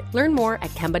cost credit. Learn more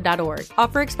at Kemba.org.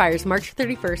 Offer expires March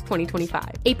 31st, 2025.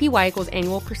 APY equals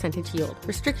annual percentage yield.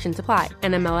 Restrictions apply.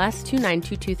 NMLS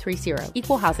 292230.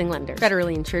 Equal housing lender.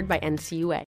 Federally insured by NCUA.